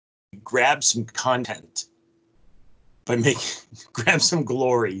grab some content by grab some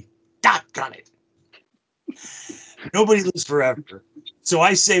glory. Doggone it. Nobody lives forever. So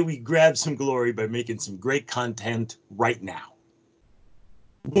I say we grab some glory by making some great content right now.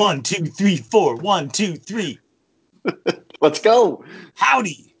 1, 2, 3, 4. 1, 2, 3. Let's go.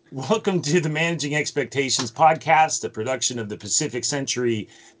 Howdy. Welcome to the Managing Expectations podcast, a production of the Pacific Century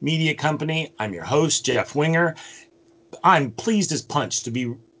Media Company. I'm your host, Jeff Wenger. I'm pleased as punch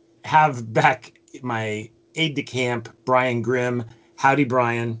to have back my aide-de-camp, Brian Grimm. Howdy,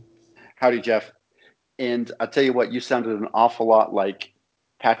 Brian. Howdy, Jeff. And I'll tell you what, you sounded an awful lot like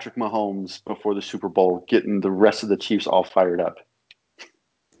Patrick Mahomes before the Super Bowl, getting the rest of the Chiefs all fired up.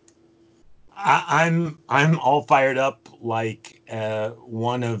 I'm all fired up like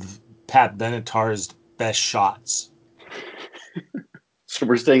one of Pat Benatar's best shots. So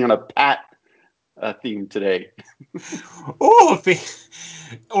we're staying on a Pat theme today. Oh,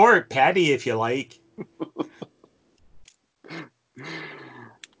 or Patty, if you like.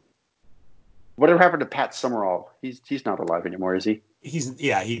 Whatever happened to Pat Summerall? He's not alive anymore, is he?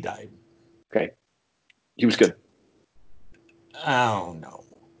 He died. Okay, he was good. Oh no,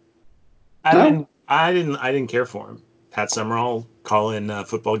 No? I didn't care for him. Pat Summerall calling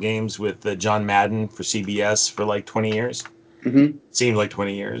football games with John Madden for CBS for like 20 years. Mm-hmm. Seemed like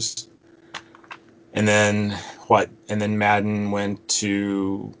 20 years. And then what? And then Madden went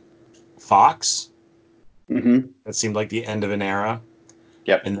to Fox. Mm-hmm. That seemed like the end of an era.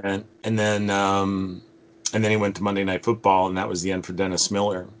 Yep. And then he went to Monday Night Football, and that was the end for Dennis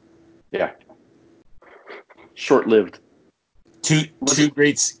Miller. Yeah. Short-lived. Two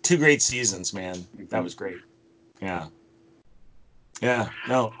great seasons, man. Mm-hmm. That was great. Yeah.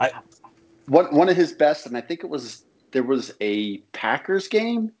 No, one of his best, and I think there was a Packers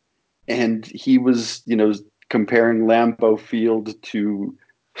game, and he was, comparing Lambeau Field to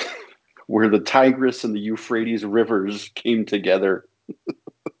where the Tigris and the Euphrates rivers came together.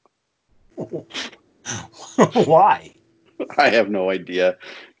 Why? I have no idea.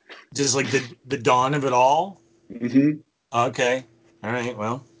 Just like the dawn of it all? Mm-hmm. Okay. All right.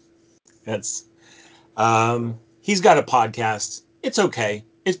 Well, that's he's got a podcast. It's okay.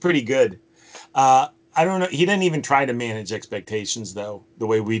 It's pretty good. I don't know. He didn't even try to manage expectations though, the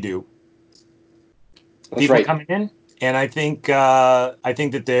way we do. That's People right. coming in, and I think that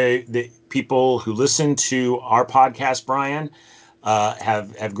the people who listen to our podcast, Brian,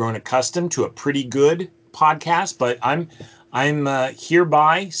 have grown accustomed to a pretty good podcast. But I'm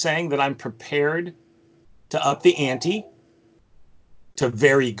hereby saying that I'm prepared to up the ante to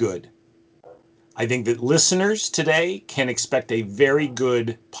very good. I think that listeners today can expect a very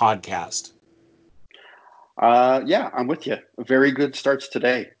good podcast. Yeah, I'm with you. Very good starts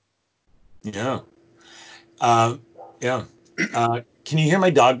today. Yeah. Yeah. Can you hear my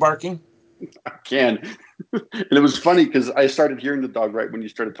dog barking? I can. And it was funny because I started hearing the dog right when you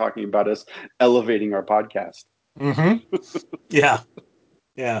started talking about us elevating our podcast. Mm-hmm. Yeah.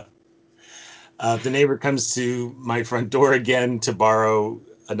 Yeah. The neighbor comes to my front door again to borrow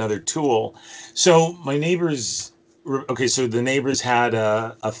another tool. So my neighbors, so the neighbors had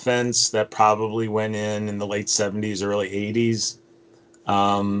a fence that probably went in the late 70s, early 80s.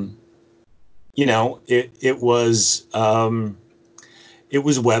 It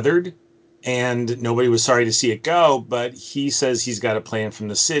was weathered and nobody was sorry to see it go, but he says he's got a plan from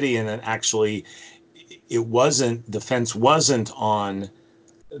the city, and then actually the fence wasn't on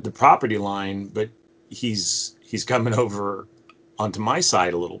the property line, but he's coming over onto my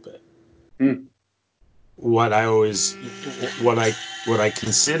side a little bit. Hmm. What I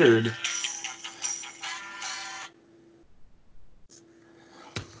considered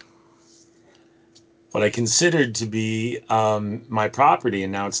to be my property,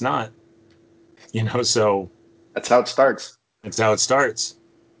 and now it's not. So That's how it starts. that's how it starts.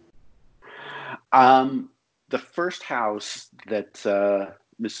 The first house that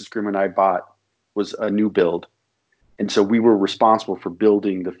Mrs. Grimm and I bought was a new build. And so we were responsible for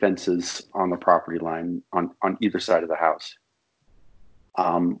building the fences on the property line on either side of the house.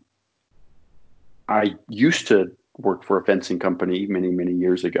 I used to work for a fencing company many, many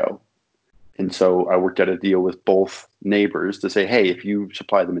years ago. And so I worked out a deal with both neighbors to say, hey, if you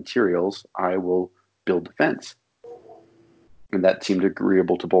supply the materials, I will build the fence. And that seemed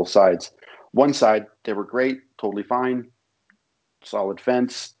agreeable to both sides. One side, they were great, totally fine, solid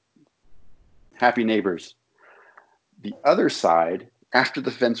fence, happy neighbors. The other side, after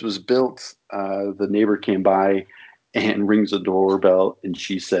the fence was built, the neighbor came by and rings the doorbell, and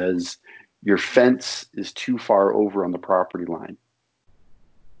she says, your fence is too far over on the property line.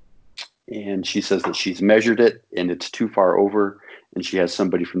 And she says that she's measured it and it's too far over, and she has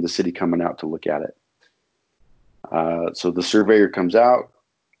somebody from the city coming out to look at it. So the surveyor comes out,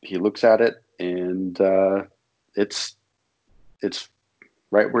 he looks at it, and it's it's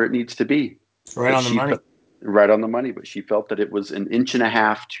right where it needs to be. Right But on the money. right on the money. But she felt that it was an inch and a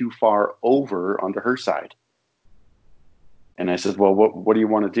half too far over onto her side. And I said, "Well, what do you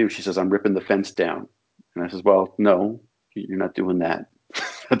want to do?" She says, "I'm ripping the fence down." And I says, "Well, no, you're not doing that.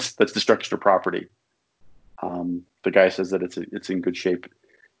 That's destruction of property." The guy says that it's in good shape.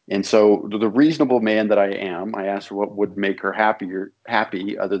 And so the reasonable man that I am, I asked her what would make her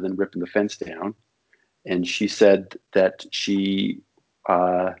happy other than ripping the fence down. And she said that she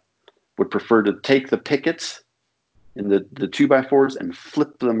would prefer to take the pickets and the 2x4s and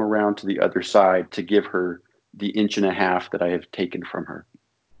flip them around to the other side to give her the inch and a half that I have taken from her.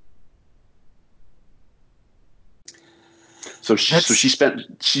 So she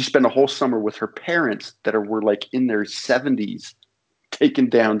spent a whole summer with her parents that were like in their 70s, taking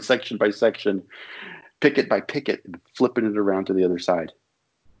down section by section, picket by picket, and flipping it around to the other side.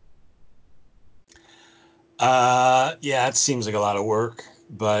 Yeah, it seems like a lot of work,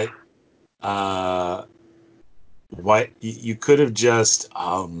 but what you could have just,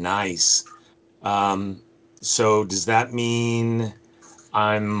 oh, nice. Um, so does that mean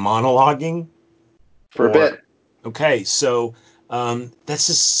I'm monologuing For a or, bit. okay, so that's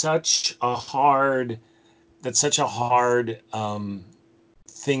just such a hard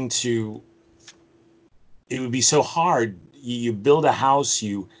thing to, it would be so hard. You build a house,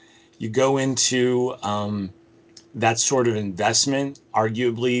 you go into that sort of investment,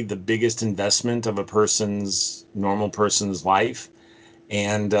 arguably the biggest investment of a normal person's life.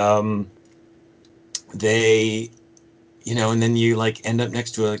 And they, and then you like end up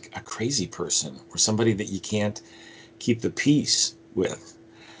next to like a crazy person or somebody that you can't keep the peace with.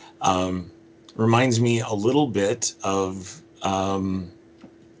 Um, Reminds me a little bit of,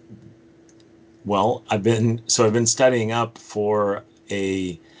 well, I've been studying up for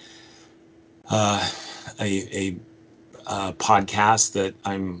uh, a podcast that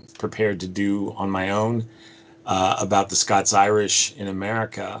I'm prepared to do on my own about the Scots Irish in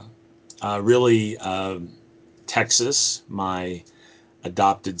America. Really, Texas, my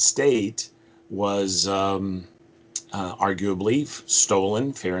adopted state, was arguably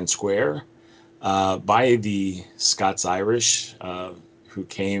stolen fair and square by the Scots Irish who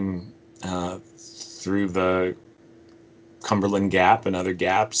came through the Cumberland Gap and other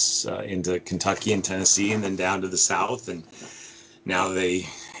gaps into Kentucky and Tennessee, and then down to the South, and now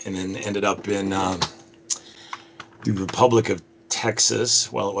and then ended up in the Republic of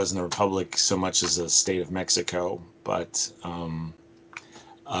Texas. Well, it wasn't a republic so much as a state of Mexico, but are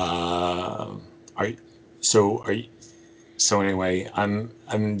are you, so anyway, I'm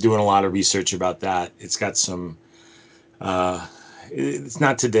doing a lot of research about that. It's got some. It's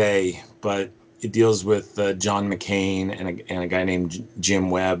not today, but it deals with John McCain and a guy named Jim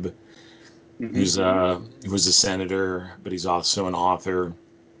Webb, Mm-hmm. who was a senator, but he's also an author.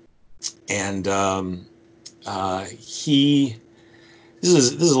 And he this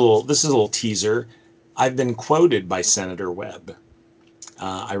is a little teaser. I've been quoted by Senator Webb.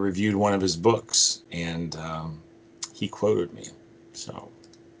 I reviewed one of his books, and he quoted me. So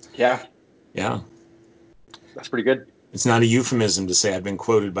Yeah, yeah, that's pretty good. it's not a euphemism to say I've been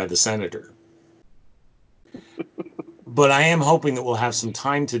quoted by the senator. But I am hoping that we'll have some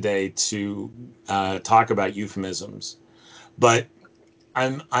time today to talk about euphemisms. But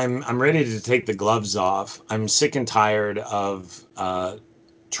I'm ready to take the gloves off. I'm sick and tired of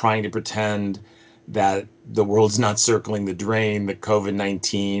trying to pretend that the world's not circling the drain, that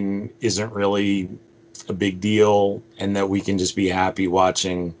COVID-19 isn't really a big deal, and that we can just be happy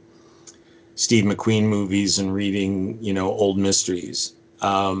watching Steve McQueen movies and reading, old mysteries.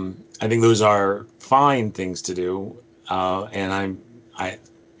 I think those are fine things to do, and I.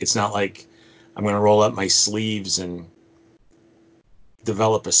 It's not like I'm going to roll up my sleeves and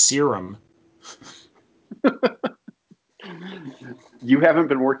develop a serum. You haven't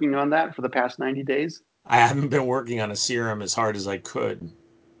been working on that for the past 90 days? I haven't been working on a serum as hard as I could.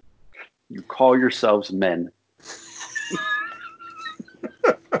 You call yourselves men.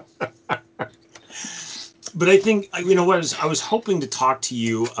 But I think what I was hoping to talk to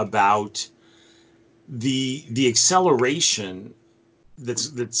you about the acceleration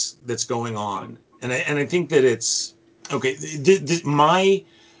that's going on, and I think that it's okay. My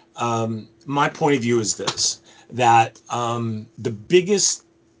point of view is this: that the biggest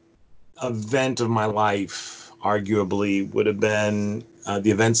event of my life, arguably, would have been the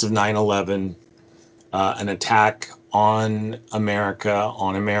events of 9/11, an attack on America,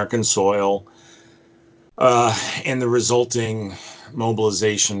 on American soil, and the resulting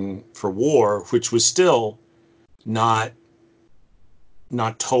mobilization for war, which was still not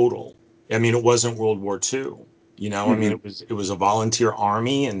not total. I mean, it wasn't World War II. I mean, Hmm. it was a volunteer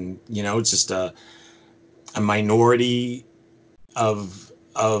army, and it's just a minority of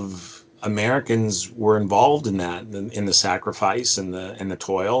Americans were involved in that, in the sacrifice and the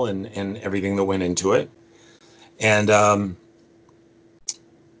toil and everything that went into it. And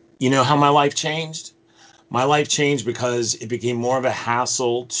you know how my life changed? My life changed because it became more of a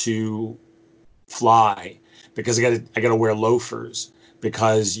hassle to fly, because I got to wear loafers,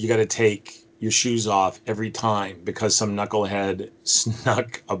 because you got to take your shoes off every time because some knucklehead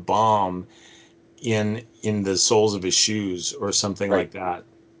snuck a bomb in the soles of his shoes or something Right. like that.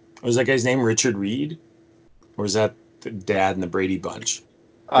 Was that guy's name Richard Reed, or was that the dad in the Brady Bunch?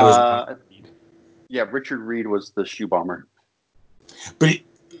 That was Ronald Uh, Reed. yeah, Richard Reed was the shoe bomber. But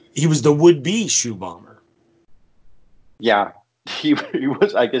he was the would-be shoe bomber. Yeah, he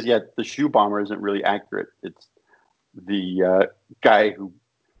was. I guess, yeah. The shoe bomber isn't really accurate. It's the guy who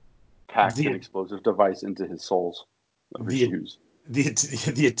packed an The explosive device into his soles of his the shoes.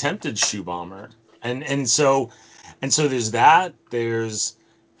 the the attempted shoe bomber. And so there's that. There's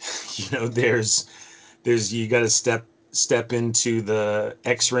there's you got to step into the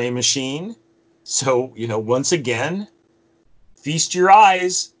X-ray machine. So once again, feast your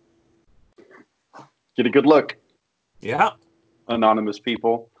eyes. Get a good look, Yeah, anonymous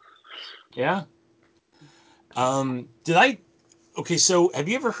people. yeah. Did I? Okay, so have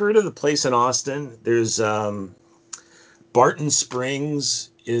you ever heard of the place in Austin? There's Barton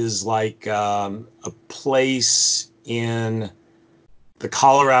Springs is like a place in the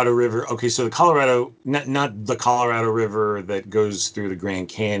Colorado River. Okay, so the Colorado, not the Colorado River that goes through the Grand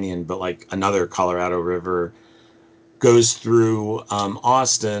Canyon, but like another Colorado River goes through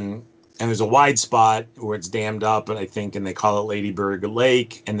Austin, and there's a wide spot where it's dammed up, and I think, and they call it Ladybird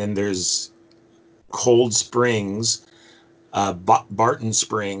Lake, and then there's Cold Springs, Barton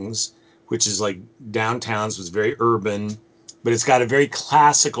Springs, which is like downtown, so it's very urban, but it's got a very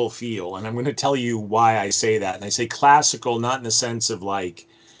classical feel. And I'm going to tell you why I say that. And I say classical not in the sense of like,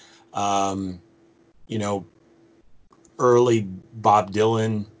 um, you know, early Bob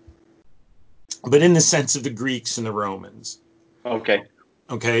Dylan, but in the sense of the Greeks and the Romans. Okay.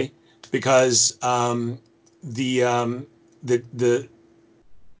 Okay, because the um, the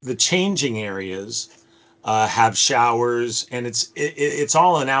the changing areas have showers, and it's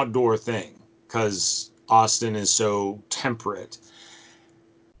all an outdoor thing because Austin is so temperate.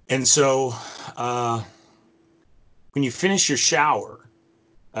 And so uh, when you finish your shower,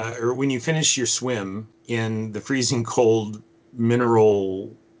 or when you finish your swim in the freezing cold minerally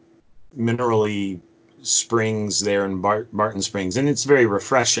springs there in Barton Springs, and it's very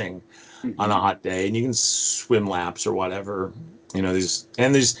refreshing on a Hmm. hot day, and you can swim laps or whatever. There's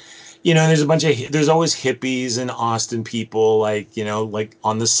a bunch of there's always hippies and Austin people, like like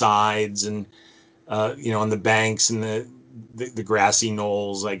on the sides, and on the banks and the grassy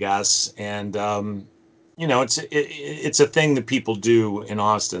knolls, I guess. And it's a thing that people do in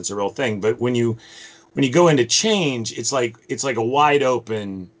Austin. It's a real thing. But when you go into change, it's like a wide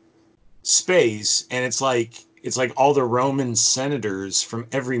open space, and it's like all the Roman senators from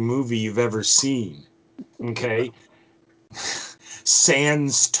every movie you've ever seen. Okay,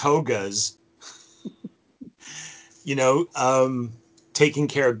 sans togas, you know, taking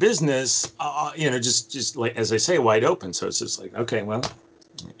care of business. Just like, as I say, wide open. So it's just like, okay, well,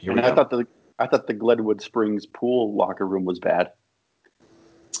 here And we go. I thought the Glenwood Springs pool locker room was bad.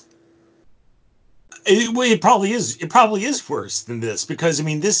 It probably is. It probably is worse than this, because I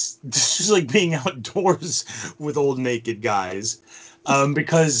mean, this is like being outdoors with old naked guys,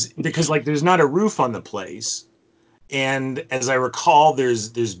 because like there's not a roof on the place, and as I recall, there's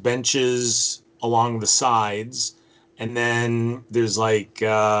benches along the sides, and then there's like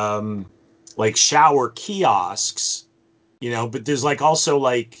shower kiosks, but there's like also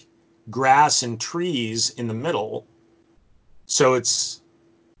like grass and trees in the middle, so it's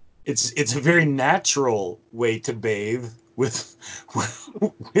a very natural way to bathe with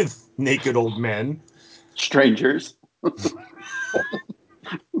with naked old men Strangers.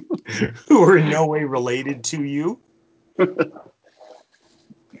 who are in no way related to you.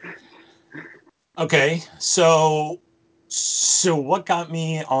 Okay, so what got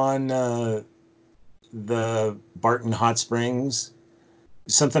me on the Barton Hot Springs?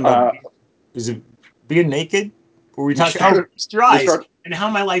 Something about, Uh, is it being naked? Were we we talking? Oh, started. feast your We eyes, start. and how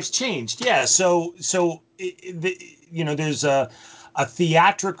my life's changed. Yeah. So there's a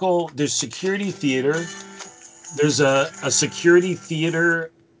theatrical. There's security theater. There's a security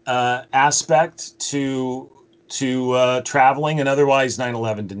theater aspect to traveling, and otherwise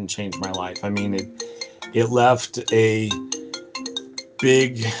 9/11 didn't change my life. I mean, it left a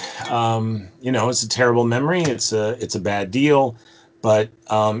big, it's a terrible memory. It's a bad deal, but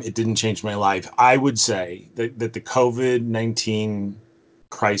it didn't change my life. I would say that the COVID-19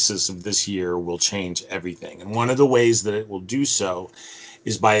 crisis of this year will change everything, and one of the ways that it will do so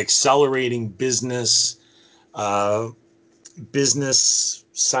is by accelerating uh, business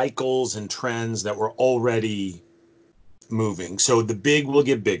cycles and trends that were already moving. So the big will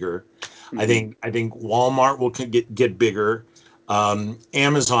get bigger. Hmm. I think Walmart will get bigger.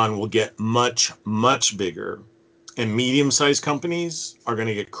 Amazon will get much bigger, and medium-sized companies are going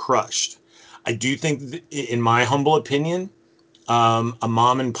to get crushed. I do think, in my humble opinion, a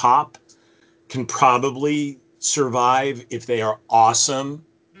mom and pop can probably survive if they are awesome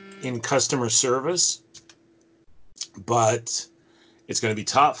in customer service, but it's going to be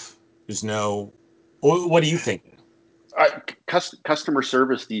tough. There's no. What do you think? Customer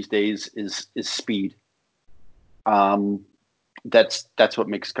service these days is speed. Um, that's what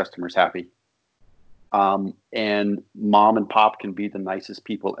makes customers happy. And mom and pop can be the nicest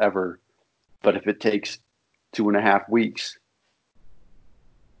people ever, but if it takes 2.5 weeks,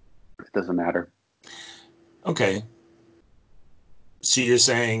 it doesn't matter. Okay, so you're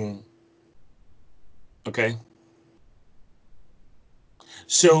saying, okay.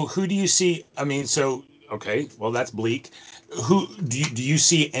 So who do you see? I mean, so okay, well that's bleak. Who do you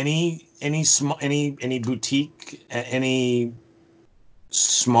see any small any boutique any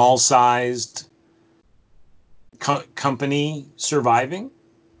small sized company surviving?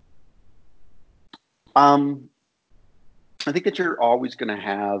 Um, I think that you're always going to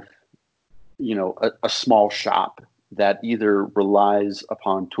have, a small shop that either relies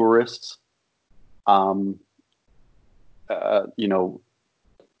upon tourists, um, you know,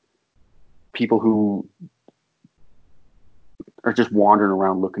 people who are just wandering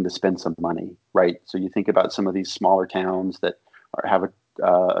around looking to spend some money, right? So you think about some of these smaller towns that have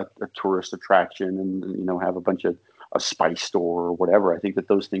a tourist attraction, and have a bunch of a spice store or whatever. I think that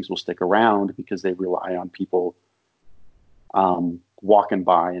those things will stick around because they rely on people walking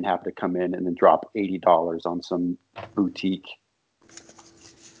by and happen to come in and then drop $80 on some boutique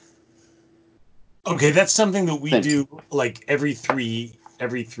Okay, that's something that we thing. do like every 3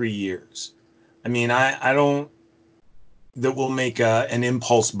 years. I mean, I don't that will make an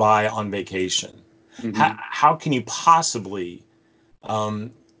impulse buy on vacation. Hmm. How can you possibly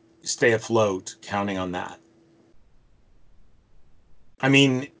um, stay afloat counting on that? I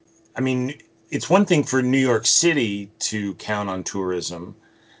mean, I mean, it's one thing for New York City to count on tourism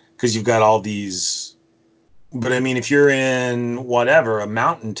because you've got all these. But I mean, if you're in whatever a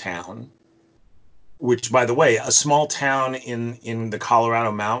mountain town, which by the way, a small town in the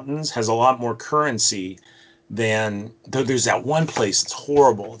Colorado mountains has a lot more currency than though there's that one place. It's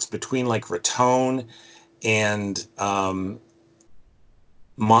horrible. It's between like Raton and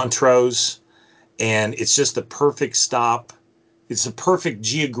Montrose, and it's just the perfect stop. It's a perfect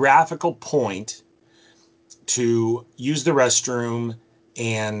geographical point to use the restroom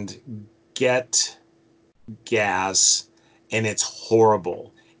and get gas, and it's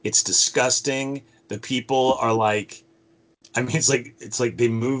horrible. It's disgusting. The people are like, I mean, it's like they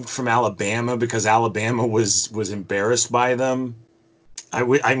moved from Alabama because Alabama was embarrassed by them. I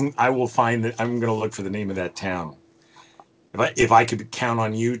will find that. I'm going to look for the name of that town. If I could count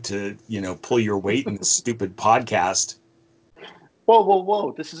on you to pull your weight in this stupid podcast. Whoa, whoa,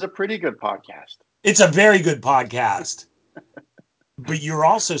 whoa! This is a pretty good podcast. It's a very good podcast. But you're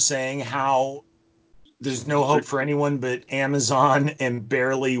also saying how there's no So, hope for anyone but Amazon and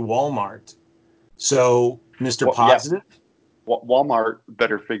barely Walmart. So, Mr. well, yeah, Positive, Walmart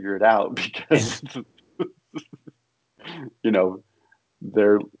better figure it out because you know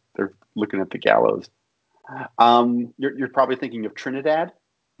they're they're looking at the gallows. You're probably thinking of Trinidad.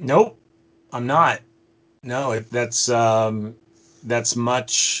 nope, I'm not. No, that's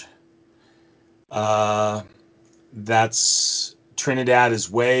much. Uh, that's Trinidad is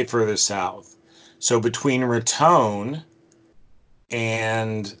way further south. So between Raton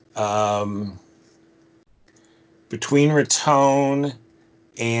and between Raton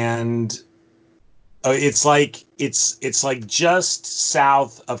and it's like just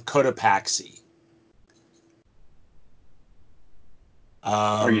south of Cotopaxi.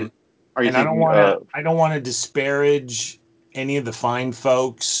 Are you Um, are you and thinking of? I don't want to disparage any of the fine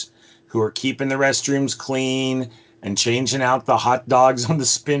folks who are keeping the restrooms clean and changing out the hot dogs on the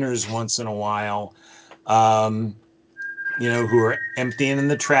spinners once in a while. Um, who are emptying in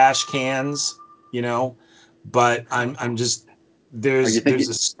the trash cans, you know, but I'm just Are you there's thinking?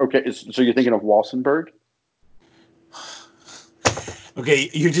 a Okay, so you're thinking of Walsenburg? Okay,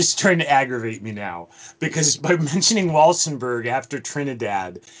 you're just trying to aggravate me now because by mentioning Walsenburg after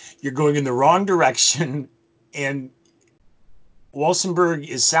Trinidad, you're going in the wrong direction, and Walsenburg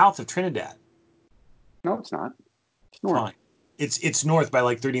is south of Trinidad. No, it's not. It's north. Fine, it's north by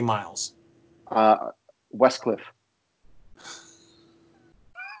like 30 miles. Uh, Westcliff.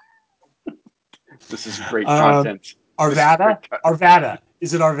 This is great content. This is Arvada, great Arvada.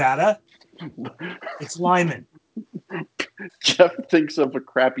 Is it Arvada? content. It's Lyman. Jeff thinks of a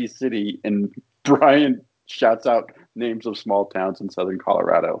crappy city, and Brian shouts out names of small towns in southern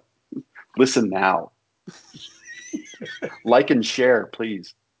Colorado. Listen now. Like and share,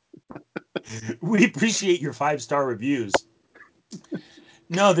 please. We appreciate your 5-star reviews.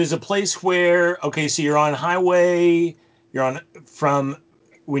 No, there's a place where okay, so you're on highway, you're on from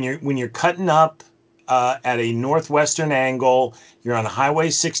when you're cutting up at a northwestern angle, you're on Highway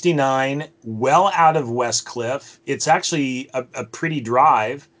 69, well out of West Cliff. It's actually a pretty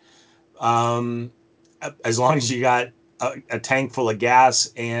drive, um, as long as you got a tank full of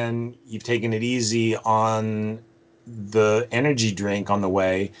gas and you've taken it easy on the energy drink on the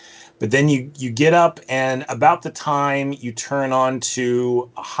way. But then you get up, and about the time you turn on to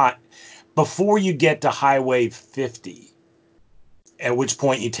before you get to Highway 50, at which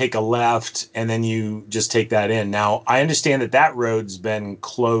point you take a left and then you just take that in. Now, I understand that that road's been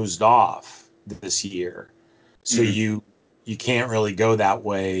closed off this year. So Mm. you can't really go that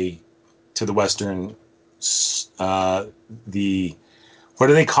way to the western uh the what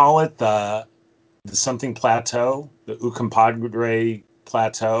do they call it? The something plateau, the Ucumpadre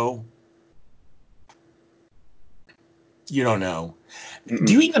plateau. You don't know. Do Mm-mm.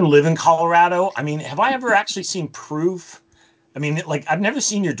 you even live in Colorado? I mean, have I ever actually seen proof? I mean, like I've never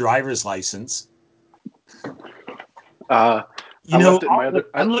seen your driver's license. Uh, I You know, left it in my other.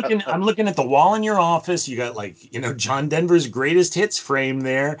 I'm looking at the wall in your office. You got like, John Denver's greatest hits frame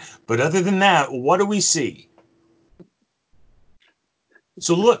there. But other than that, what do we see?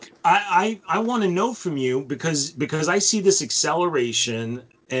 So look, I want to know from you because I see this acceleration,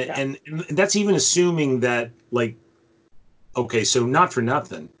 yeah. and that's even assuming that like okay, so not for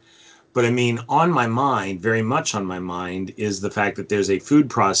nothing. But I mean, on my mind, very much on my mind, is the fact that there's a food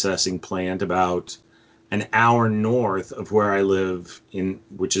processing plant about an hour north of where I live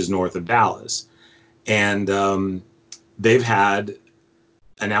which is north of Dallas, and they've had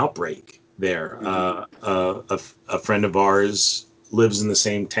an outbreak there. Mm-hmm. A friend of ours lives in the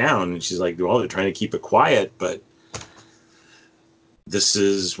same town, and she's like, "Well, they're trying to keep it quiet, but this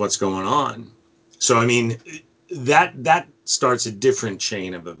is what's going on." So, I mean, that starts a different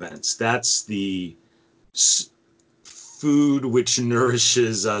chain of events. That's the food which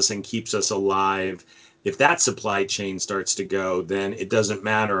nourishes us and keeps us alive. If that supply chain starts to go, then it doesn't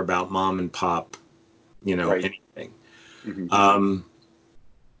matter about mom and pop, Right. anything. Mm-hmm. Um,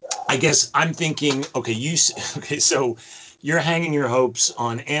 I guess I'm thinking, okay, okay, so you're hanging your hopes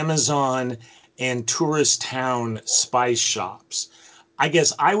on Amazon and tourist town spice shops. I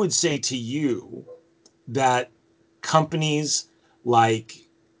guess I would say to you that companies like,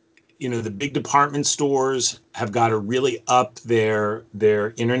 the big department stores have got to really up their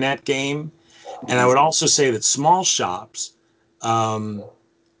internet game. And I Mm-hmm. would also say that small shops um,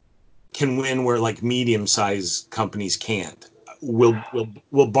 can win where like medium-sized companies can't.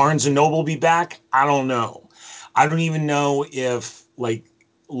 Will Barnes and Noble be back? I don't know. I don't even know if like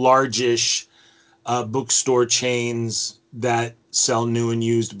largish bookstore chains that sell new and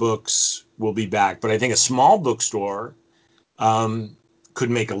used books will be back. But I think a small bookstore could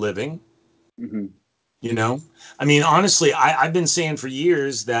make a living. Mm-hmm. You know, I mean, honestly, I've been saying for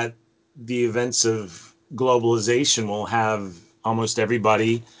years that the events of globalization will have almost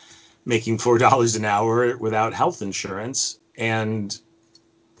everybody making $4 an hour without health insurance, and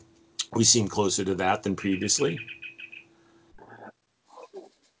we seem closer to that than previously.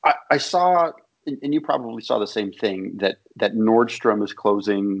 I saw, and you probably saw the same thing, that Nordstrom is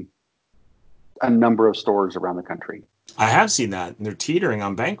closing a number of stores around the country. I have seen that, and they're teetering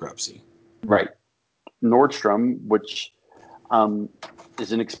on bankruptcy. Right. Nordstrom, which um,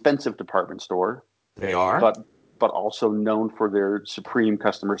 is an expensive department store, They are. but also known for their supreme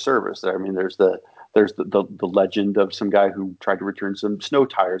customer service. I mean, there's the legend of some guy who tried to return some snow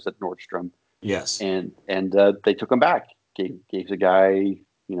tires at Nordstrom, Yes, and they took him back. Gave the guy,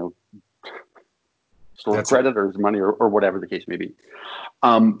 store that's right. credit or his money, or whatever the case may be.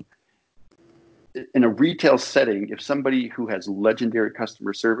 Um, in a retail setting, if somebody who has legendary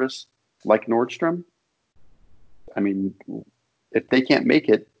customer service like Nordstrom, I mean, if they can't make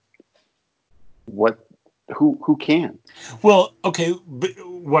it, what? Who can? Well, okay, but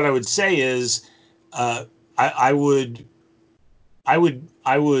what I would say is, uh, I would. I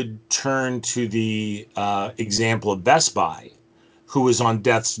would turn to the example of Best Buy, who was on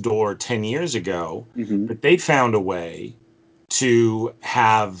death's door 10 years ago, Hmm. but they found a way to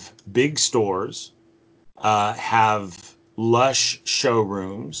have big stores, have lush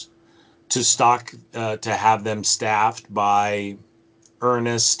showrooms, to have them staffed by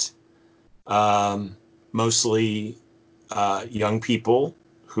earnest, um, mostly young people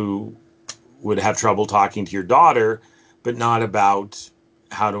who would have trouble talking to your daughter, but not about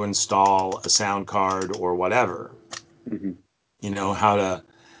how to install a sound card or whatever. Hmm. How to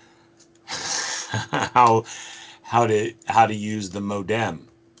how how to use the modem.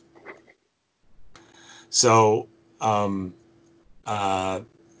 So um, uh,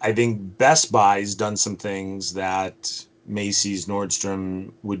 I think Best Buy's done some things that Macy's,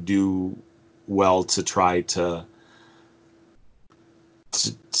 Nordstrom would do well to try to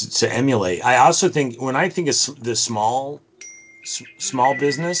emulate. I also think when I think of the small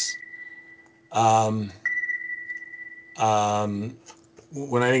business, um, um,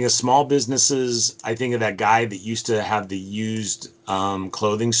 when I think of small businesses, I think of that guy that used to have the used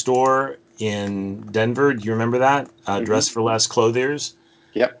clothing store in Denver. Do you remember that? Hmm. Dress for Less Clothiers.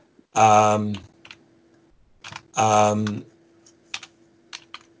 Yep. Um, um,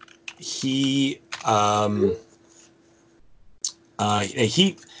 he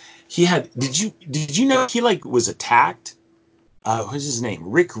he he had. Did you know he like was attacked? What's his name?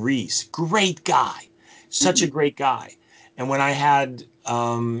 Rick Reese. Great guy, such a Mm-mm. great guy. And when I had,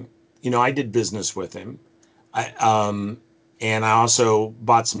 I did business with him. I and I also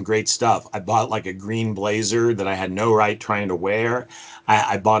bought some great stuff. I bought like a green blazer that I had no right trying to wear.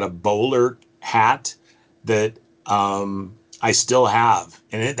 I bought a bowler hat that I still have,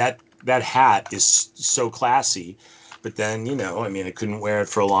 and that hat is so classy. But then, I mean, I couldn't wear it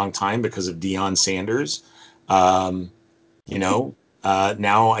for a long time because of Deion Sanders. Um, you know,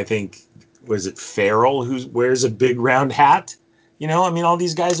 now I think, was it Farrell who wears a big round hat? I mean, all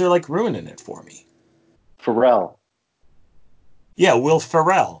these guys are like ruining it for me. Pharrell. Yeah, Will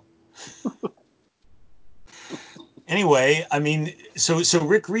Ferrell. Anyway, I mean, so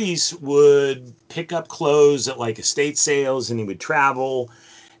Rick Reese would pick up clothes at like estate sales, and he would travel,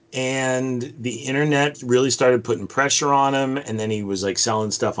 and the internet really started putting pressure on him, and then he was like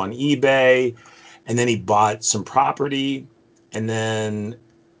selling stuff on eBay, and then he bought some property, and then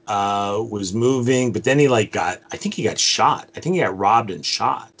was moving, but then he like I think he got shot. I think he got robbed and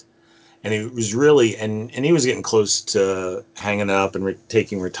shot. And he was really, and he was getting close to hanging up and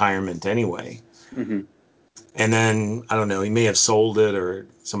taking retirement anyway. Hmm. And then I don't know, he may have sold it or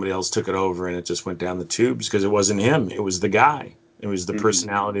somebody else took it over and it just went down the tubes because it wasn't him. It was the guy. It was the Hmm.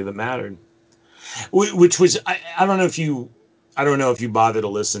 personality that mattered. Which was I don't know if you bother to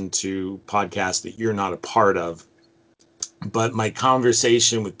listen to podcasts that you're not a part of, but my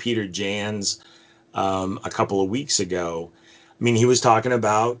conversation with Peter Jans a couple of weeks ago, I mean, he was talking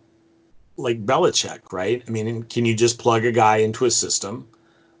about like Belichick, right? I mean, can you just plug a guy into a system,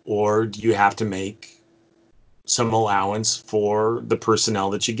 or do you have to make some allowance for the personnel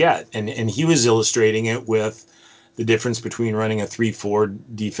that you get? And he was illustrating it with the difference between running a 3-4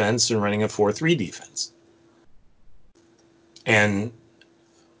 defense and running a 4-3 defense. And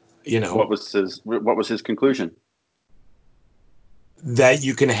you know What was his conclusion? that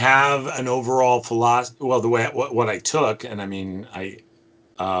you can have an overall philosophy. Well, the way what I took, and I mean,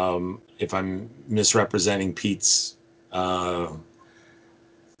 if I'm misrepresenting Pete's uh,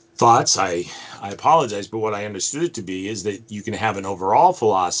 thoughts, I apologize. But what I understood it to be is that you can have an overall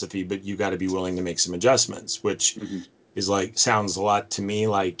philosophy, but you got to be willing to make some adjustments, which Hmm. is like sounds a lot to me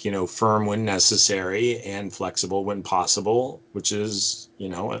like firm when necessary and flexible when possible, which is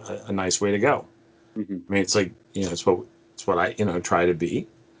a nice way to go. Hmm. I mean, it's like it's what I try to be.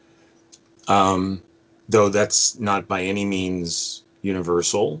 Um, though that's not by any means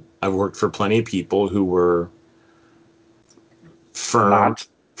universal. I've worked for plenty of people who were firm, Not.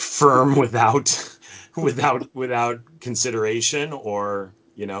 firm without, without consideration or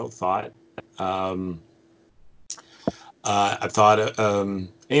thought. Um, I've thought, and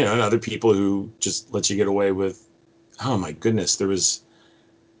other people who just let you get away with. Oh my goodness, there was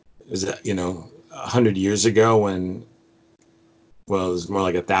is that 100 years ago when, well, it was more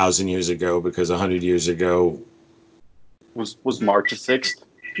like 1,000 years ago because 100 years ago Was March the 6th?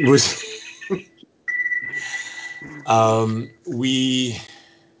 was we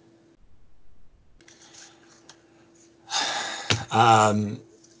um,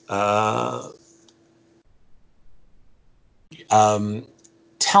 uh, um,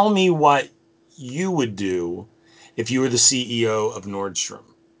 tell me what you would do if you were the CEO of Nordstrom.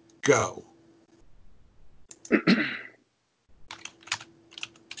 Go.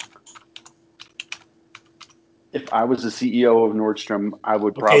 If I was the CEO of Nordstrom, I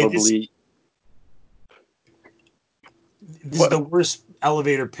would Okay, probably. this is the What worst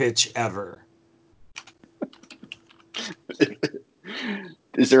elevator pitch ever.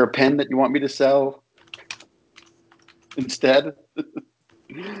 is there a pen that you want me to sell instead?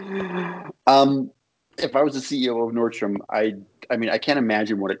 um, if I was the CEO of Nordstrom, I mean, I can't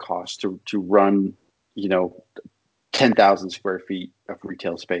imagine what it costs to run, you know, 10,000 square feet of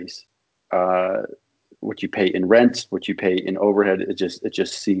retail space. Uh, what you pay in rent, what you pay in overhead, it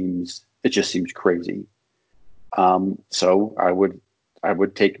just seems crazy. So I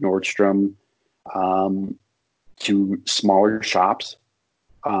would take Nordstrom um, to smaller shops,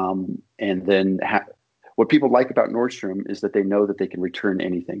 and then what people like about Nordstrom is that they know that they can return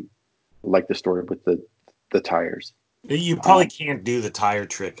anything, like the story with the tires. You probably Um, can't do the tire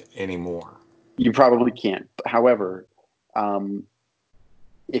trick anymore. you probably can't. However, um,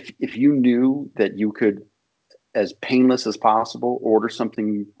 if you knew that you could, as painless as possible, order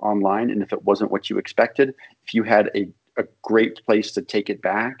something online, and if it wasn't what you expected, if you had a great place to take it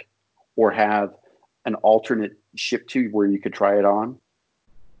back, or have an alternate ship to where you could try it on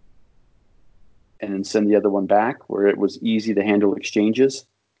and then send the other one back, where it was easy to handle exchanges,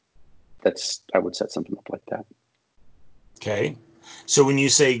 I would set something up like that. Okay. So when you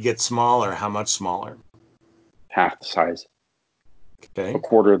say get smaller, how much smaller? Half the size, a Okay.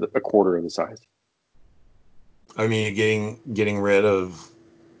 quarter of the size. I mean, getting rid of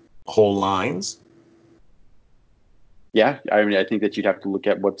whole lines. Yeah, I mean, I think that you'd have to look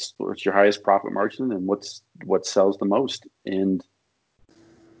at what's your highest profit margin and what sells the most, and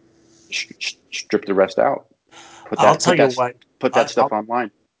strip the rest out. Put I'll that tell put you that what. put that stuff I'll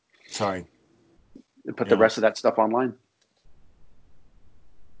online. sorry. Put the Yeah. rest of that stuff online.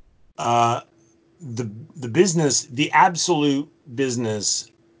 Uh, the the business, the absolute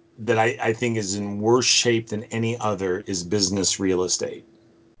business that I think is in worse shape than any other is business real estate,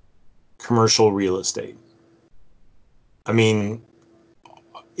 commercial real estate. I mean,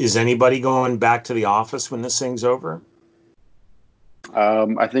 is anybody going back to the office when this thing's over?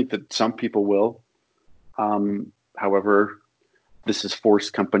 I think that some people will. However, this has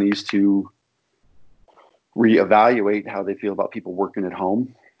forced companies to reevaluate how they feel about people working at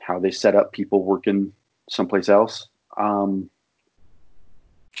home, how they set up people working someplace else. Um,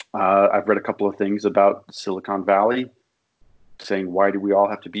 I've read a couple of things about Silicon Valley saying, "Why do we all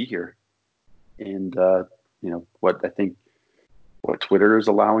have to be here?" And what I think what Twitter is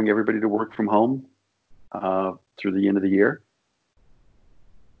allowing everybody to work from home through the end of the year.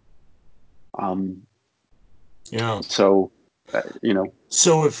 Um, Yeah. so, you know,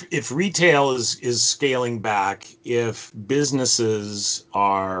 So if retail is scaling back, if businesses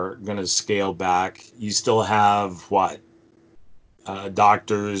are going to scale back, you still have what,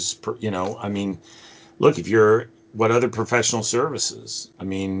 doctors, I mean, look, if you're, what other professional services? I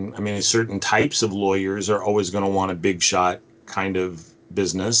mean, certain types of lawyers are always going to want a big shot kind of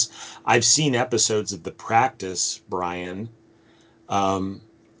business. I've seen episodes of The Practice, Brian, um,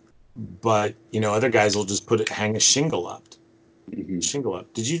 but other guys will just hang a mhm. shingle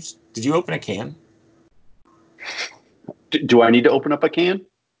up. Did you open a can? Do I need to open up a can?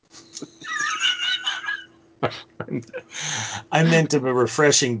 I meant of a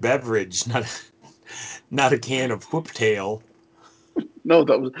refreshing beverage, not a can of whooptail. No,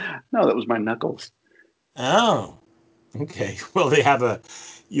 that was my knuckles. Oh, okay. Well,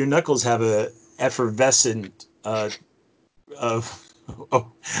 your knuckles have a effervescent, of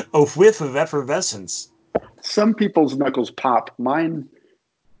a whiff of effervescence. Some people's knuckles pop. Mine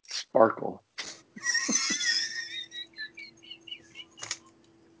sparkle.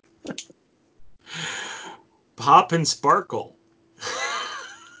 Pop and sparkle.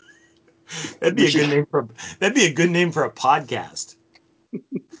 That'd be We a should, good name for that'd be a good name for a podcast.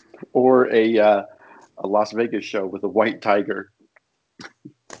 or a Las Vegas show with a white tiger.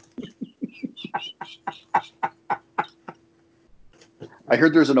 I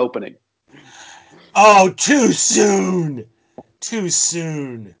heard there's an opening. Oh, too soon. Too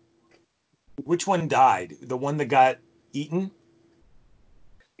soon. Which one died? The one that got eaten?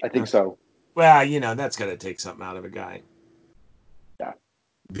 I think Okay. so. Well, that's got to take something out of a guy. Yeah,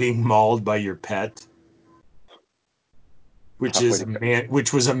 Being mauled by your pet, tough way to go.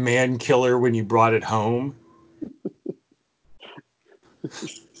 which was a man killer when you brought it home.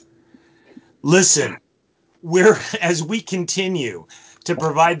 Listen, we're as we continue to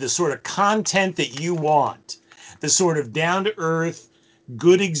provide the sort of content that you want, the sort of down to earth,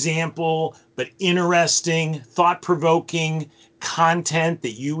 good example, but interesting, thought provoking content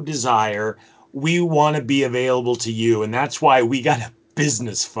that you desire. We want to be available to you. And that's why we got a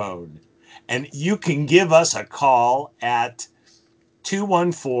business phone. And you can give us a call at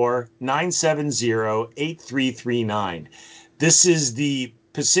 214-970-8339. This is the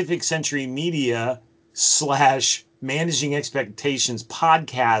Pacific Century Media slash Managing Expectations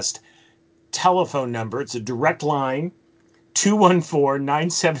podcast telephone number. It's a direct line,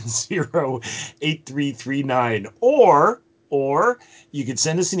 214-970-8339. Or you could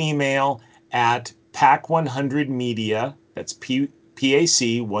send us an email at pac100media, that's PAC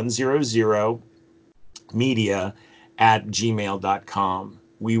 100 media at gmail.com.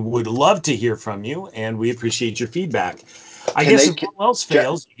 We would love to hear from you, and we appreciate your feedback. I Can guess they? if all else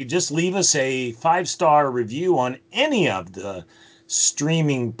fails, you could just leave us a 5-star review on any of the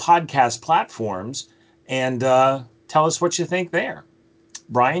streaming podcast platforms and tell us what you think there.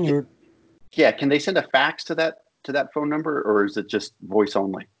 Brian, you're Yeah, can they send a fax to that phone number, or is it just voice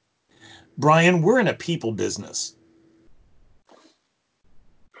only? Brian, we're in a people business.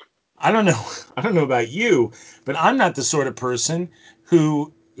 I don't know. I don't know about you, but I'm not the sort of person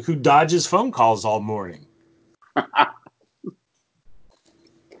who dodges phone calls all morning.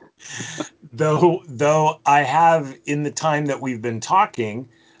 Though I have, in the time that we've been talking,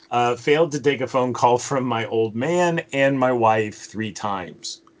 failed to take a phone call from my old man and my wife 3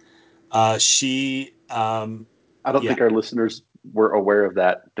 times. She, I don't yeah. think our listeners were aware of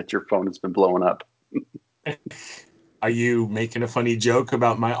that your phone has been blowing up. Are you making a funny joke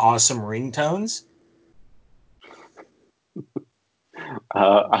about my awesome ringtones?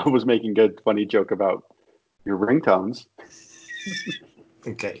 I was making a funny joke about your ringtones.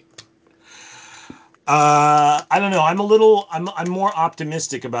 Okay. I don't know. I'm more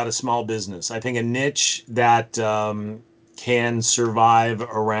optimistic about a small business. I think a niche that can survive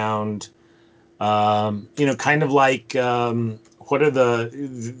around, kind of like, what are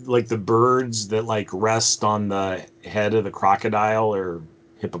the birds that like rest on the head of the crocodile or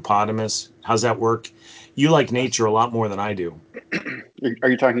hippopotamus? How's that work? You like nature a lot more than I do. Are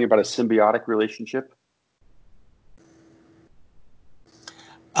you talking about a symbiotic relationship?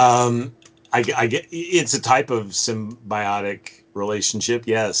 Um, I get it's a type of symbiotic relationship,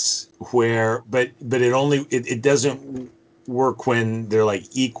 yes. But it doesn't work when they're like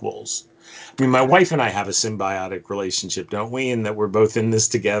equals. I mean, my wife and I have a symbiotic relationship, don't we? And that we're both in this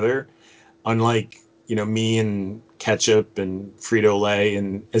together. Unlike me and ketchup and Frito Lay,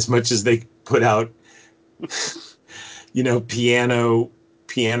 and as much as they put out piano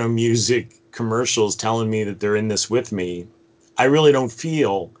music commercials telling me that they're in this with me, I really don't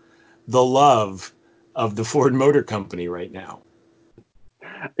feel the love of the Ford Motor Company right now.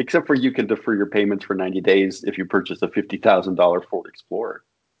 Except for you can defer your payments for 90 days if you purchase a $50,000 Ford Explorer,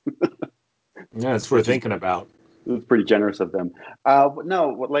 Yeah, it's worth which is thinking about. pretty generous of them. No,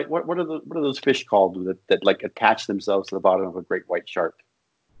 what are those fish called that like attach themselves to the bottom of a great white shark?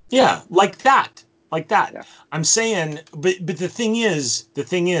 Yeah, like that, like that. Yeah. I'm saying, but the thing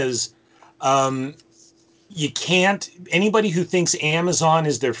is, um, you can't. Anybody who thinks Amazon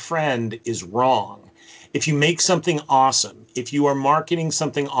is their friend is wrong. If you make something awesome, if you are marketing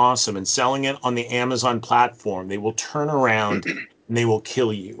something awesome and selling it on the Amazon platform, they will turn around and they will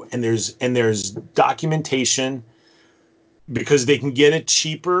kill you. And there's documentation because they can get it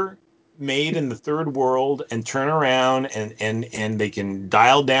cheaper made in the third world and turn around and they can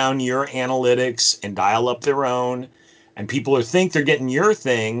dial down your analytics and dial up their own, and people are think they're getting your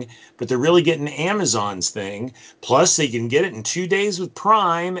thing, but they're really getting Amazon's thing, plus they can get it in 2 days with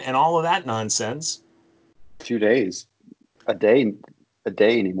Prime and all of that nonsense. 2 days, a day, a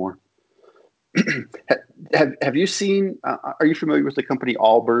day anymore. Have you seen? Are you familiar with the company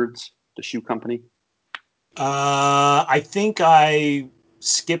Allbirds, the shoe company? I think I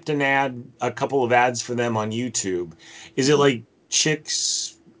skipped a couple of ads for them on YouTube. Is it like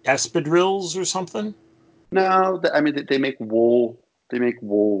chicks espadrilles or something? No, I mean they make wool. They make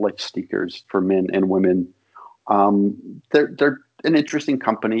wool like sneakers for men and women. They're an interesting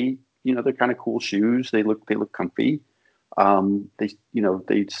company. They're kind of cool shoes. They look comfy. They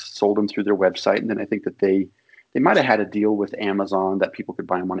sold them through their website, and then I think that they might have had a deal with Amazon that people could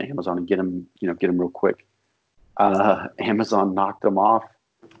buy them on Amazon and get them real quick. Amazon knocked them off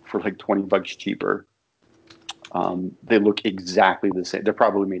for like $20 cheaper. They look exactly the same. They're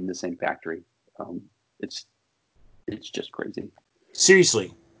probably made in the same factory. Um, it's it's just crazy.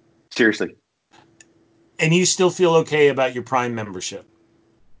 Seriously. Seriously. And you still feel okay about your Prime membership?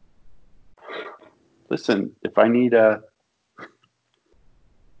 Listen, if I need a,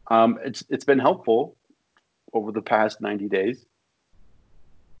 it's been helpful over the past 90 days.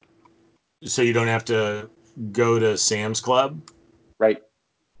 So you don't have to go to Sam's Club? Right.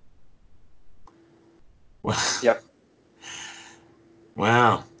 Yep.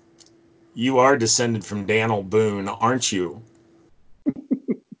 Wow. You are descended from Daniel Boone, aren't you?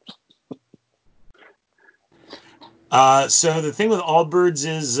 So the thing with Allbirds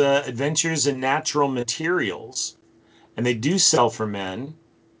is adventures in natural materials, and they do sell for men.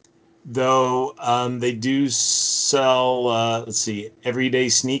 Though they do sell, let's see, everyday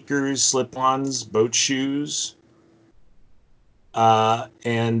sneakers, slip-ons, boat shoes,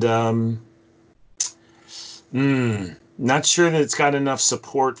 and not sure that it's got enough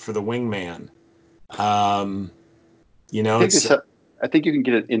support for the wingman. Um, you I know, think it's this. I think you can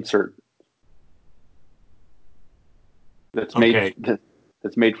get an insert that's made okay.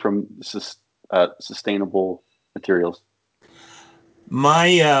 that's made from sustainable materials.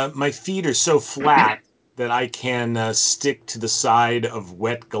 My feet are so flat that I can stick to the side of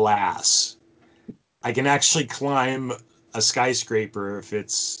wet glass. I can actually climb a skyscraper if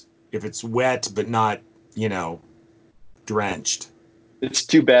it's wet but not, you know, drenched. It's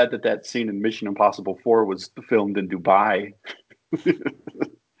too bad that that scene in Mission Impossible 4 was filmed in Dubai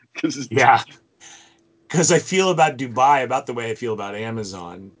because Yeah, because I feel about Dubai about the way I feel about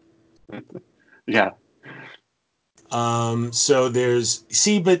Amazon. yeah, So there's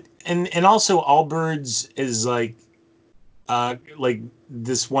see, but and also Allbirds is like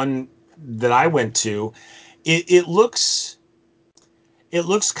this one that I went to. It looks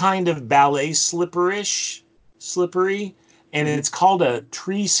kind of ballet slippery, and hmm it's called a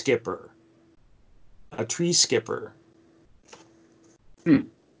tree skipper. A tree skipper. hmm.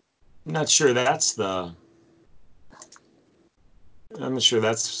 I'm not sure that's the. I'm not sure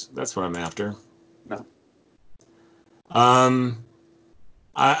that's what I'm after. No, Um,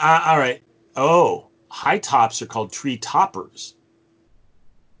 all right. Oh, high tops are called tree toppers.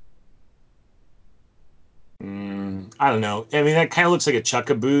 I don't know. I mean, that kind of looks like a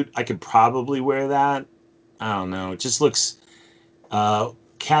chukka boot. I could probably wear that. I don't know. It just looks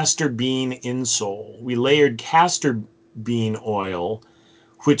castor bean insole. We layered castor bean oil,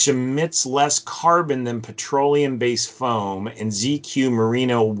 which emits less carbon than petroleum-based foam, and ZQ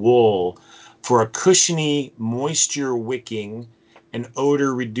merino wool for a cushiony, moisture-wicking, and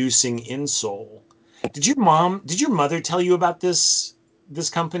odor-reducing insole. Did your mother tell you about this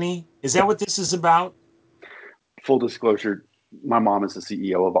company? Is that what this is about? full disclosure, my mom is the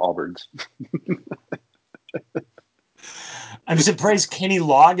CEO of Allbirds. I'm surprised Kenny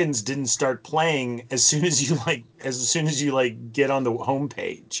Loggins didn't start playing as soon as you get on the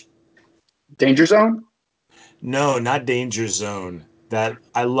homepage. Danger Zone. No, not Danger Zone. That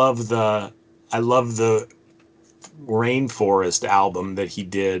I love the Rainforest album that he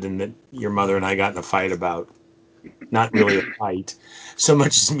did and that your mother and I got in a fight about. Not really a fight, so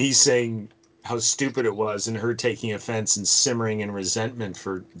much as me saying how stupid it was and her taking offense and simmering in resentment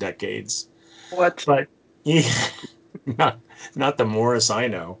for decades. What? But yeah, not not the Morris I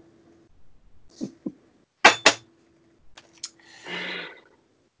know.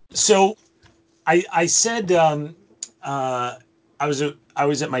 So I said uh, I was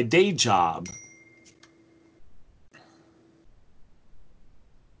at my day job.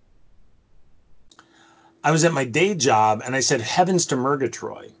 I was at my day job, and I said heavens to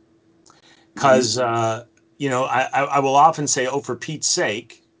Murgatroyd hmm because I will often say, oh, for Pete's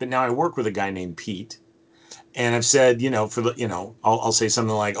sake. But now I work with a guy named Pete, and I've said, for the I'll say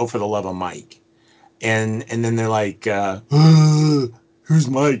something like, oh, for the love of Mike, and then they're like, who's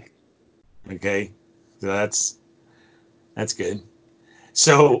Mike? Okay, so that's good.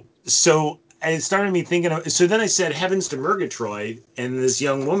 So it started me thinking of. So then I said heavens to Murgatroyd, and this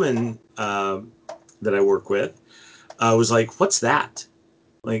young woman that I work with was like, "What's that?"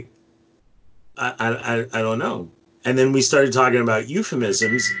 Like, I don't know. And then we started talking about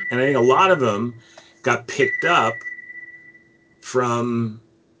euphemisms, and I think a lot of them got picked up from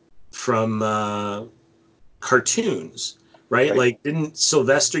from cartoons, right? Right. Like, didn't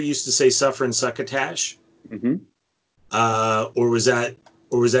Sylvester used to say "suffer and succotash," hmm or was that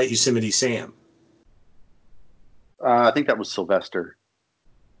Yosemite Sam? I think that was Sylvester.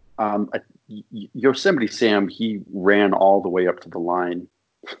 Yosemite Sam, he ran all the way up to the line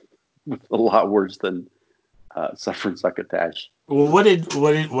with a lot worse than Suffering Succotash. Well, what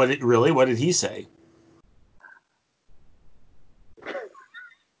did he say?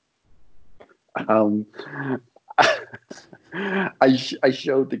 Um, I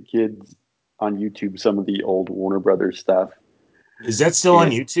showed the kids on YouTube some of the old Warner Brothers stuff, Is that still on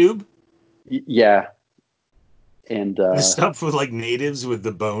and YouTube? yeah, and The stuff with like natives with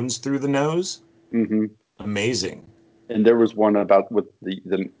the bones through the nose? mhm. Amazing. And there was one about with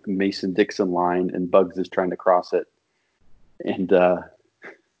the Mason Dixon line, and Bugs is trying to cross it, and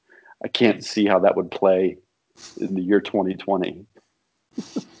I can't see how that would play in the year 2020.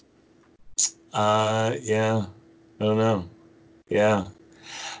 Yeah. I don't know. Yeah.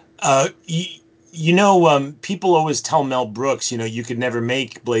 You, people always tell Mel Brooks, you could never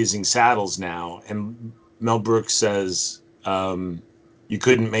make Blazing Saddles now, and Mel Brooks says, you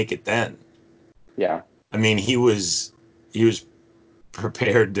couldn't make it then. Yeah. I mean, he was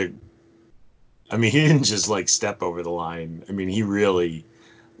prepared to. I mean, he didn't just like step over the line. I mean, he really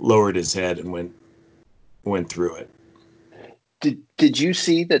lowered his head and went through it. Did you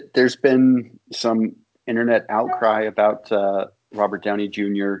see that there's been some internet outcry about Robert Downey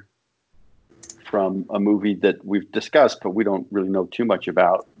Jr. from a movie that we've discussed, but we don't really know too much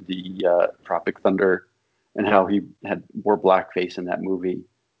about, the Tropic Thunder, and how he had wore blackface in that movie.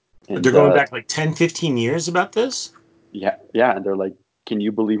 They're And going back like 10, 15 years about this. yeah, yeah, and they're like, "Can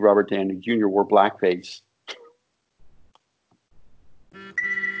you believe Robert Downey Jr. wore blackface?"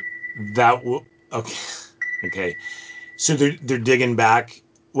 That will okay. Okay. So they're digging back.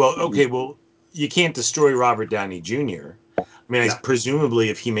 Well, Mhm. okay. Well, you can't destroy Robert Downey Jr. I mean, No, presumably,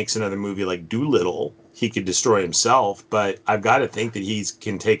 if he makes another movie like Doolittle, he could destroy himself. But I've got to think that he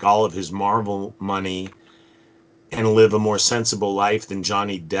can take all of his Marvel money and live a more sensible life than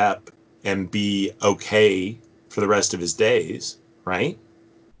Johnny Depp and be okay for the rest of his days, right?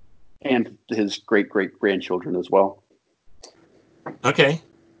 and his great great grandchildren as well. Okay.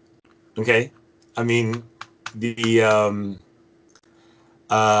 Okay. I mean, the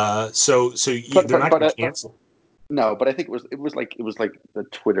But they're but not but going to uh, cancel. no, but I think it was like the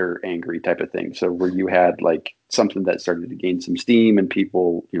Twitter angry type of thing. So where you had like something that started to gain some steam, and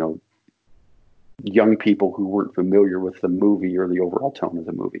people, young people who weren't familiar with the movie or the overall tone of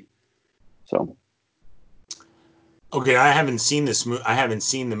the movie. So, Okay, I haven't seen this. I haven't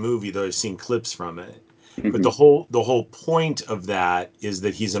seen the movie though. I've seen clips from it. But the mhm, whole the whole point of that is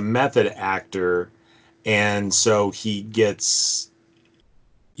that he's a method actor, and so he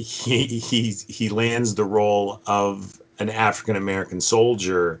lands the role of an African American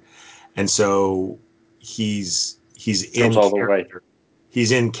soldier, and so he's goes in all the way. character.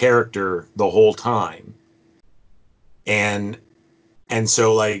 He's in character the whole time, and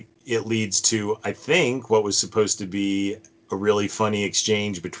so like it leads to I think what was supposed to be a really funny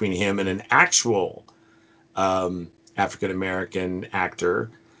exchange between him and an actual African American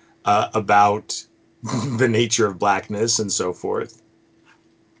actor about the nature of blackness and so forth.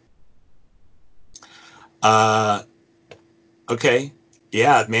 Uh, okay,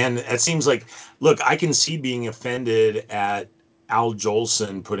 yeah, man, that seems like. Look, I can see being offended at Al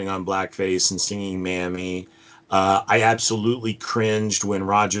Jolson putting on blackface and singing "Mammy." I absolutely cringed when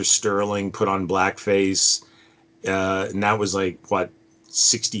Roger Sterling put on blackface, and that was like what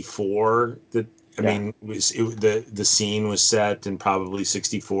 64. That I Yeah. mean, the scene was set in probably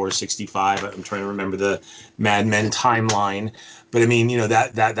 64, 65. I'm trying to remember the Mad Men timeline, but I mean,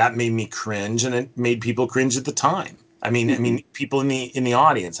 that made me cringe, and it made people cringe at the time. Hmm. People in the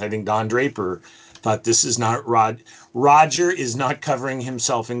audience. I think Don Draper thought this is not Roger is not covering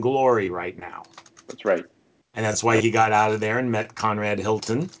himself in glory right now, That's right. and that's why he got out of there and met Conrad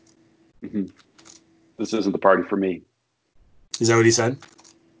Hilton. Hmm. This isn't the party for me. Is that what he said?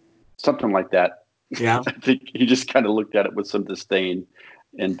 Something like that. Yeah, I think he just kind of looked at it with some disdain,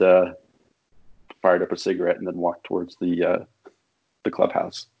 and fired up a cigarette and then walked towards the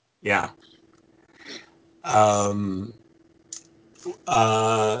clubhouse. yeah. Um,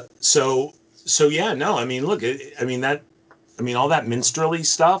 so yeah, no, I mean, look, I mean, all that minstrelly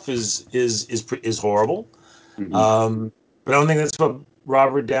stuff is horrible. Hmm. But I don't think that's what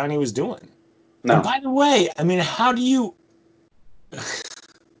Robert Downey was doing. And No. by the way, I mean, how do you?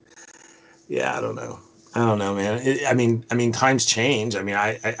 Yeah, I don't know. I don't know, man. I mean, times change. I mean,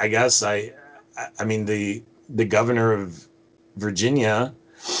 I guess I mean, the governor of Virginia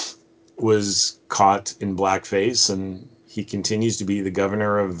was caught in blackface, and he continues to be the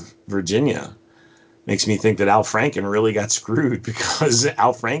governor of Virginia. Makes me think that Al Franken really got screwed because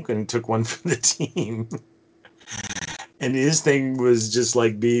Al Franken took one for the team. And his thing was just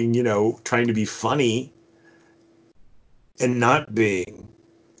like being, trying to be funny and not being.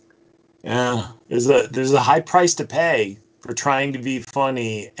 Yeah, there's a high price to pay for trying to be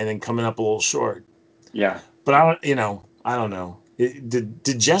funny and then coming up a little short. Yeah. But I don't know.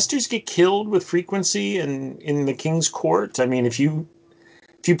 Did jesters get killed with frequency in the king's court? I mean, if you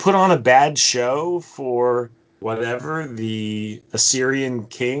put on a bad show for whatever the Assyrian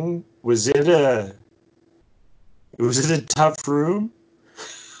king, was it a tough room?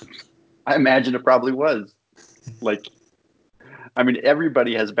 I imagine it probably was. Like, I mean,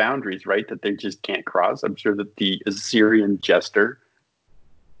 everybody has boundaries, right? That they just can't cross. I'm sure that the Assyrian jester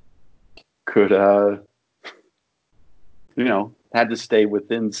could, had to stay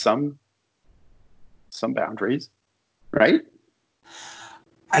within some some boundaries, right?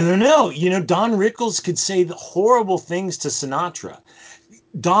 I don't know. Don Rickles could say the horrible things to Sinatra.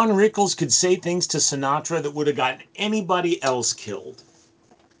 Don Rickles could say things to Sinatra that would have gotten anybody else killed.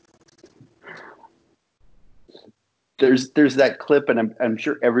 There's that clip, and I'm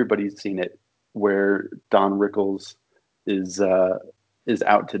sure everybody's seen it, where Don Rickles is uh, is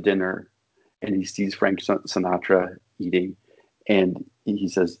out to dinner, and he sees Frank Sinatra eating, and he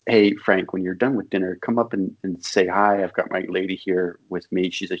says, "Hey Frank, when you're done with dinner, come up and say hi. I've got my lady here with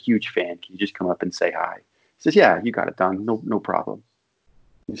me. She's a huge fan. Can you just come up and say hi?" He says, "Yeah, you got it, Don. No problem."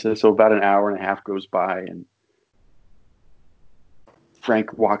 He says, so about an hour and a half goes by, and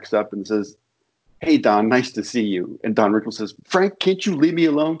Frank walks up and says, "Hey Don, nice to see you." And Don Rickles says, "Frank, can't you leave me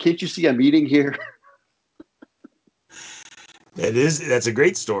alone? Can't you see I'm eating here?" That's a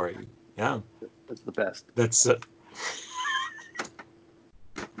great story. Yeah, That's the best. that's.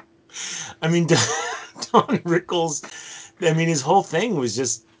 I mean, Don Rickles. I mean, his whole thing was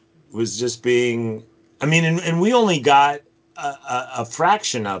just being. I mean, and we only got a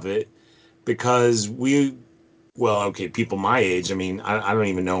fraction of it because well, okay, people my age. I mean, I don't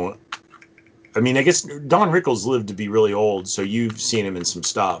even know. I mean, I guess Don Rickles lived to be really old, so you've seen him in some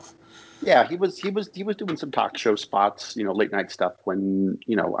stuff. Yeah, he was doing some talk show spots, late night stuff when,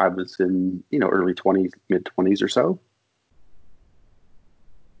 I was in, early 20s, mid 20s or so.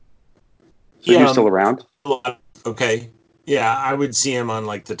 So he was Yeah. still around. Okay. Yeah, I would see him on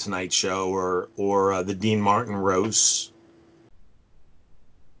like the Tonight Show or the Dean Martin roasts,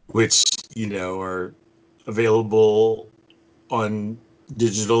 which are available on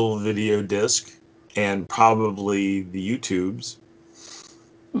digital video disc and probably the YouTubes.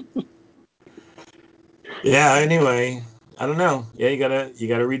 Yeah. Anyway, I don't know. Yeah, you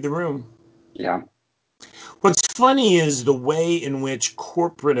gotta read the room. Yeah. What's funny is the way in which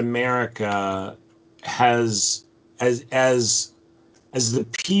corporate America has, as the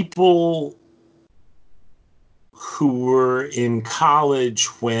people who were in college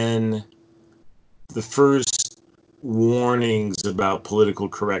when the first warnings about political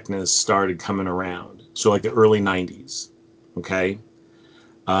correctness started coming around. So like the early 90s. Okay.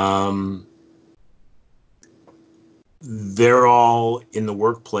 Um, they're all in the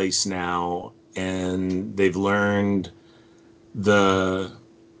workplace now and they've learned the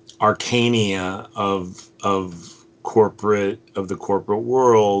arcania of the corporate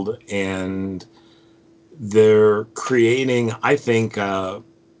world, and they're creating, I think, a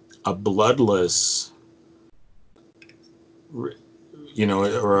bloodless,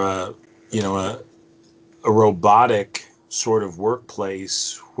 or a robotic sort of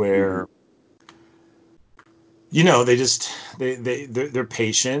workplace Hmm. where they just they're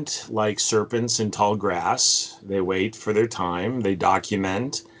patient like serpents in tall grass. They wait for their time, they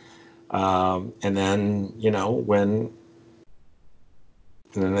document, and then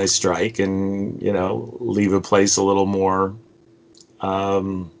and then they strike and leave a place a little more,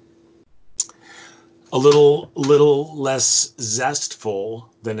 um, a little less zestful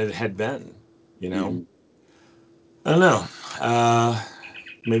than it had been. you know Hmm. I don't know.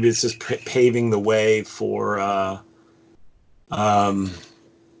 Maybe it's just paving the way for um,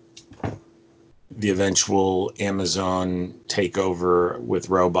 the eventual Amazon takeover with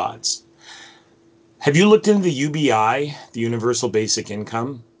robots. Have you looked into the UBI, the Universal Basic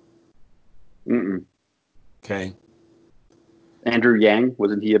Income? Mm-mm. Okay, Andrew Yang,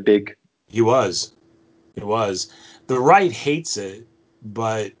 wasn't he a big? he was. It was. The right hates it,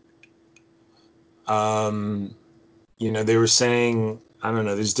 but um, they were saying, I don't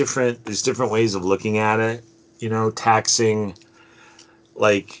know. There's different ways of looking at it. Taxing,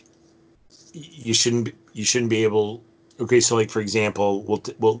 like, you shouldn't be able. Okay, so like for example,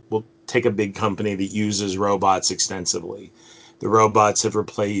 we'll take a big company that uses robots extensively. The robots have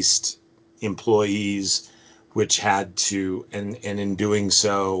replaced employees, which had to, and in doing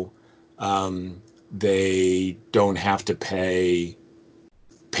so, they don't have to pay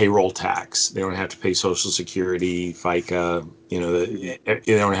payroll tax. They don't have to pay Social Security, FICA. Mhm.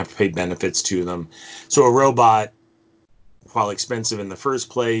 They don't have to pay benefits to them. So a robot, while expensive in the first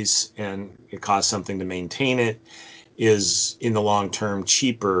place and it costs something to maintain it, is in the long term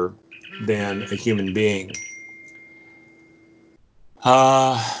cheaper than a human being.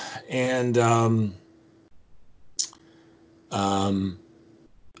 And um,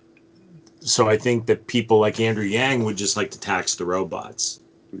 so I think that people like Andrew Yang would just like to tax the robots.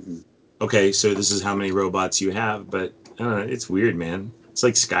 Mhm. Okay, so this is how many robots you have, but it's weird, man. It's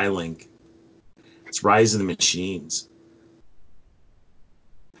like Skylink. It's Rise of the Machines.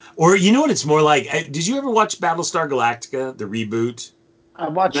 Or you know what it's more like? Did you ever watch Battlestar Galactica, the reboot? I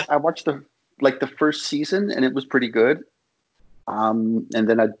watched the like the first season, and it was pretty good. And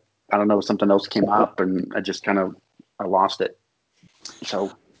then I don't know, something else came up, and I lost it.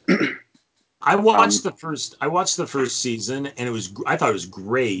 So um, I watched the first season, and I thought it was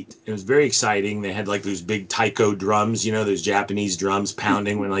great. It was very exciting. They had like those big taiko drums, those Japanese drums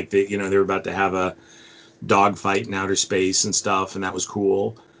pounding when like they were about to have a dogfight in outer space and stuff, and that was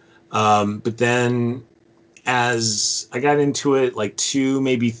cool. But then as I got into it, like two,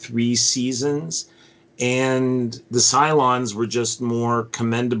 maybe three seasons, and the Cylons were just more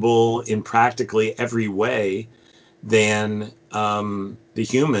commendable in practically every way than the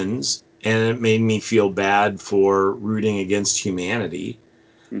humans, and it made me feel bad for rooting against humanity.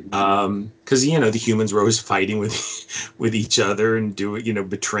 mhm, Because the humans were always fighting with with each other and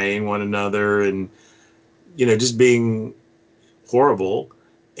betraying one another, and just being horrible.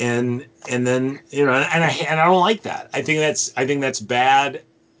 And then and I don't like that. I think that's bad.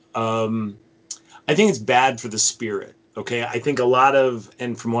 Um, I think it's bad for the spirit. Okay, I think a lot of,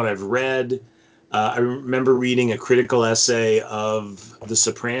 and from what I've read, I remember reading a critical essay of The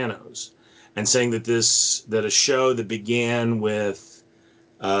Sopranos, and saying that a show that began with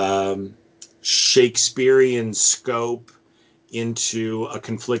um, Shakespearean scope into a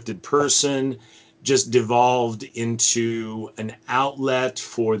conflicted person just devolved into an outlet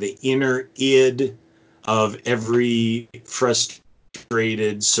for the inner id of every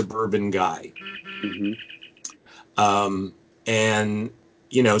frustrated suburban guy. mhm, And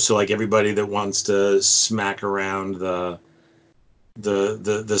so like everybody that wants to smack around the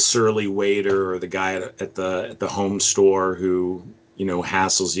surly waiter, or the guy at the home store who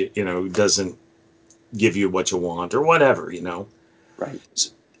hassles you, doesn't give you what you want or whatever. right.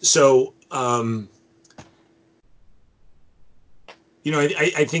 So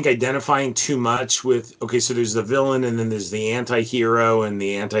I think identifying too much with, okay, so there's the villain and then there's the anti-hero, and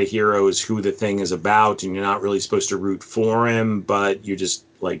the anti-hero is who the thing is about, and you're not really supposed to root for him, but you're just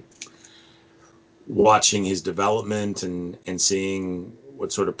like watching his development and seeing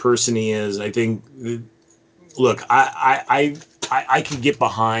what sort of person he is. I think, look, I could get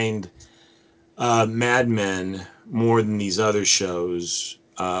behind Mad Men more than these other shows,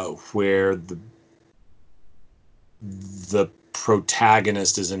 where the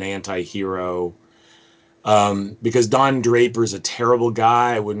protagonist is an anti-hero. Because Don Draper's a terrible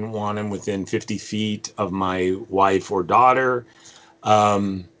guy. I wouldn't want him within 50 feet of my wife or daughter.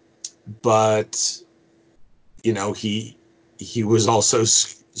 But he was also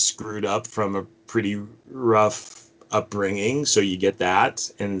screwed up from a pretty rough upbringing, so you get that,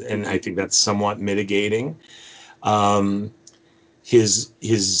 and I Mhm. think that's somewhat mitigating. Um,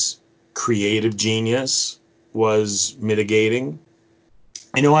 his creative genius was mitigating.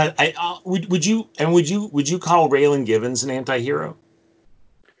 You know what? I would you call Raylan Givens an anti-hero?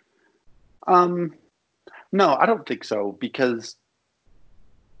 um, no, I don't think so, because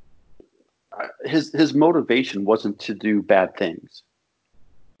his motivation wasn't to do bad things.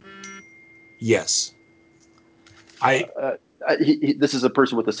 Yes. I This is a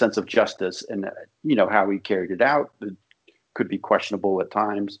person with a sense of justice, and how he carried it out could be questionable at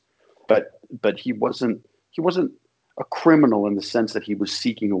times, but he wasn't a criminal in the sense that he was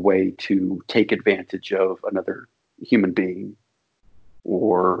seeking a way to take advantage of another human being,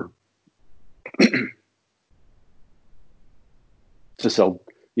 or to sell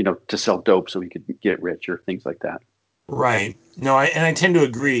dope so he could get rich, or things like that. Right. No, I tend to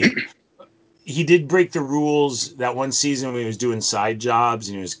agree. He did break the rules that one season when he was doing side jobs,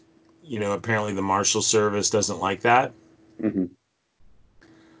 and he was, apparently the Marshal Service doesn't like that. Hmm.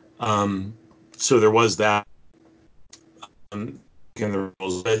 Um, so there was that in the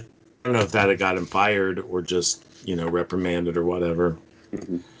rules. But I don't know if that had got him fired or just, reprimanded or whatever.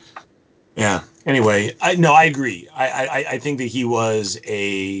 Hmm. Yeah. Anyway, I agree. I think that he was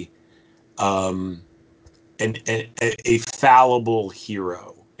um, a fallible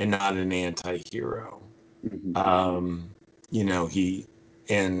hero and not an anti-hero. Hmm. Um, he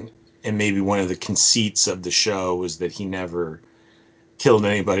and and maybe one of the conceits of the show was that he never killed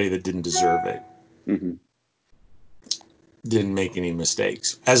anybody that didn't deserve it, Hmm. didn't make any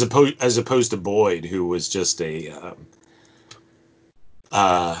mistakes, as opposed to Boyd, who was just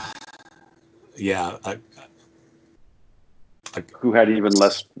uh, yeah, a, Who had even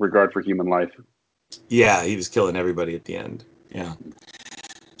less regard for human life. yeah, he was killing everybody at the end. Yeah.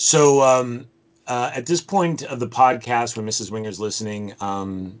 So at this point of the podcast, when Mrs. Winger's listening,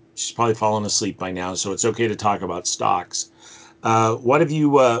 she's probably fallen asleep by now, so it's okay to talk about stocks. What have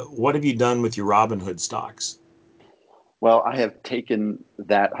you done with your Robinhood stocks? Well, I have taken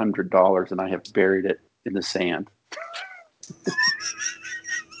that $100 and I have buried it in the sand.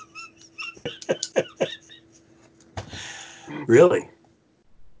 Really?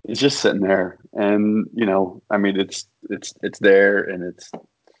 It's just sitting there, and I mean, it's there, and it's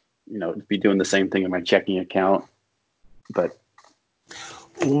it'd be doing the same thing in my checking account, but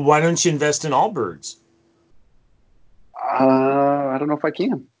Why don't you invest in Allbirds? I don't know if I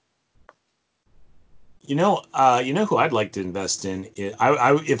can. You know who I'd like to invest in.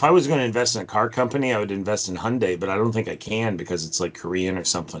 If I was going to invest in a car company, I would invest in Hyundai, but I don't think I can because it's like Korean or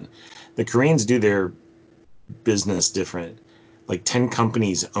something. The Koreans do their business different. Like 10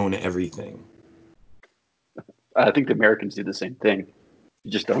 companies own everything. I think the Americans do the same thing.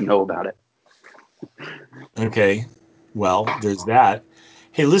 You just don't know about it. Okay, well, there's that.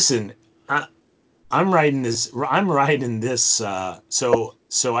 Hey, listen, I'm writing this. I'm writing this. So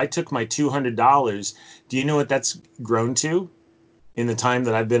I took my $200. Do you know what that's grown to in the time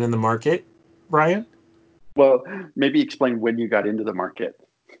that I've been in the market, Brian? Well, maybe explain when you got into the market.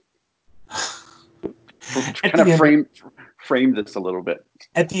 At Kind of the end, frame this a little bit.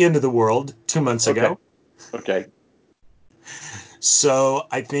 at the end of the world, 2 months Okay. ago. Okay. So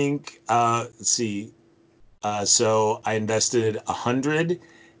I think, let's see. So I invested 100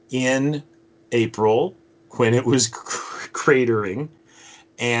 in April when it was cratering,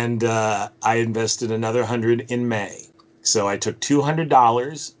 and I invested another 100 in May. So I took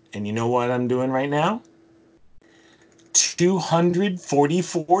 $200, and you know what I'm doing right now?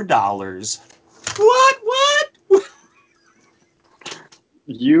 $244. What? What?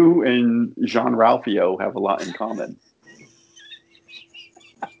 You and Jean Ralphio have a lot in common.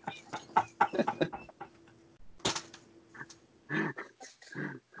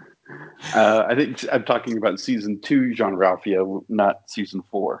 I think I'm talking about season 2, Jean Ralphio, not season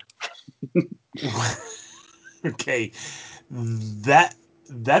 4. Okay, that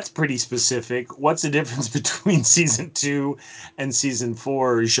that's pretty specific. What's the difference between season 2 and season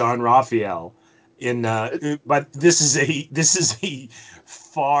 4? Jean Raphael, in but this is a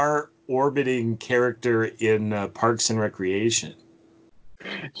far orbiting character in Parks and Recreation.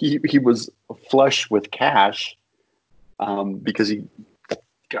 He was flush with cash because he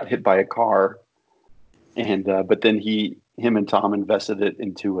got hit by a car, and but then him and Tom invested it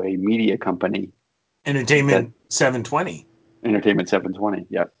into a media company that Entertainment 720. Entertainment 720.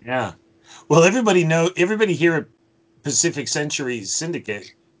 Yep. Yeah. Well, everybody here at Pacific Century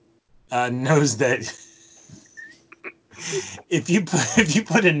Syndicate knows that if you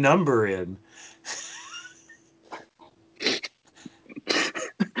put a number in,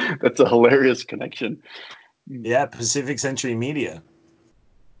 That's a hilarious connection. yeah, Pacific Century Media.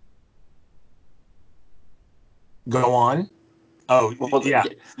 Go on. Oh, Well, yeah,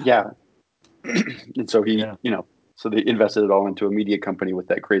 yeah. And so yeah. so they invested it all into a media company with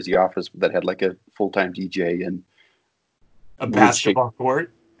that crazy office that had like a full-time DJ and A weird shaped basketball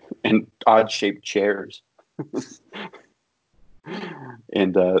court. and odd shaped chairs.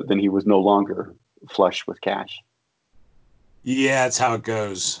 And then he was no longer flush with cash. Yeah, that's how it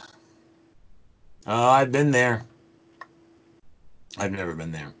goes. Oh, I've been there. I've never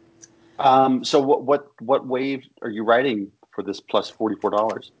been there. So what wave are you riding for this plus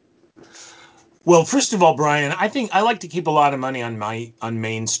 $44? Well, first of all, Brian, I think I like to keep a lot of money on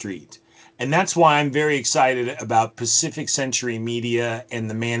Main Street. And that's why I'm very excited about Pacific Century Media and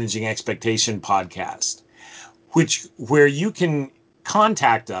the Managing Expectation podcast, where you can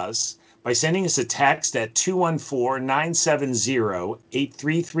contact us by sending us a text at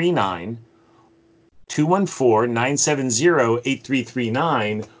 214-970-8339,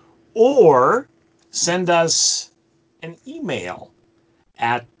 214-970-8339, or send us an email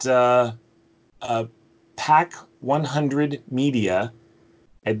at pack100media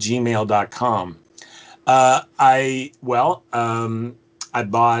at gmail.com. I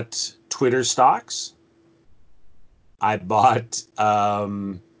bought Twitter stocks. I bought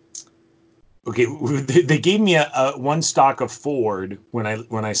okay. They gave me a one stock of Ford when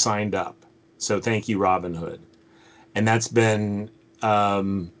I signed up. So thank you, Robinhood. And that's been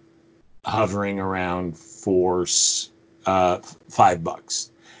um, hovering around for $5.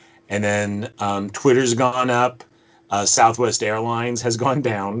 And then Twitter's gone up. Southwest Airlines has gone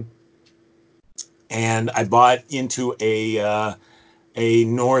down. And I bought into a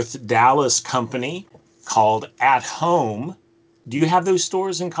North Dallas company called At Home. Do you have those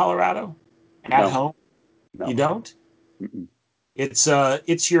stores in Colorado? At No, Home? You no. don't? Mm-mm.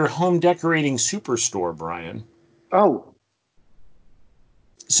 It's your home decorating superstore, Brian. Oh,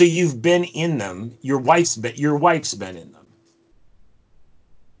 So you've been in them. Your wife's been in them.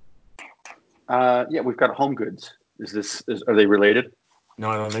 yeah, we've got Home Goods. Are they related? No,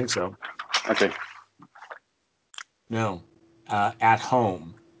 I don't think so. Okay. No. At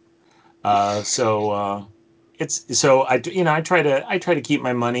Home. So it's so I try to keep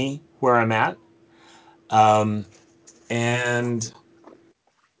my money where I'm at. Um, and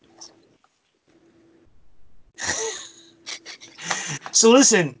so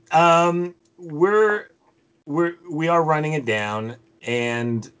listen, we are running it down,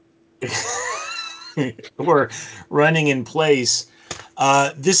 and we're running in place.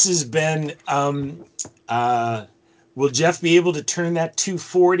 This has been. Will Jeff be able to turn that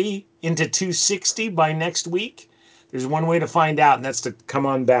 240 into 260 by next week? There's one way to find out, and that's to come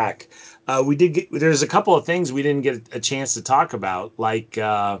on back. We did get. There's a couple of things we didn't get a chance to talk about, like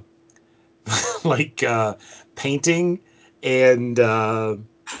painting and other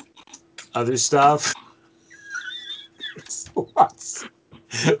stuff. lots,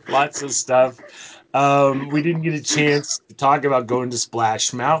 lots of stuff. We didn't get a chance to talk about going to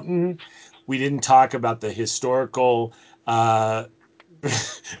Splash Mountain. We didn't talk about the historical, uh,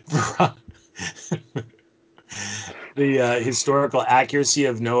 the historical accuracy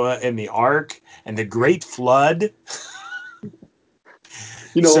of Noah and the Ark and the Great Flood.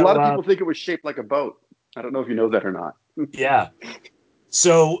 You know, a lot So of people think it was shaped like a boat. I don't know if you know that or not. yeah.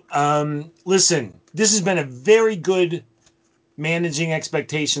 So listen, this has been a very good Managing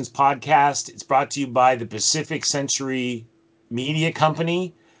Expectations podcast. It's brought to you by the Pacific Century Media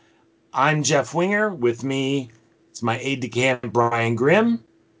Company. I'm Jeff Winger. With me, it's my aide de camp, Brian Grimm.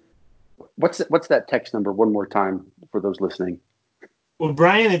 What's that text number one more time for those listening? Well,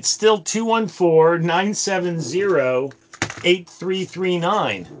 Brian, it's still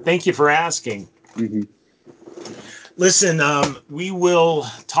 214-970-8339. Thank you for asking. Mm-hmm. Listen, we will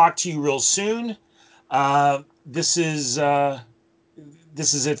talk to you real soon. Uh, this is uh,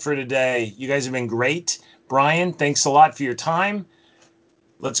 this is it for today. You guys have been great. Brian, thanks a lot for your time.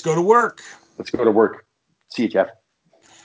 Let's go to work. Let's go to work. See you, Jeff.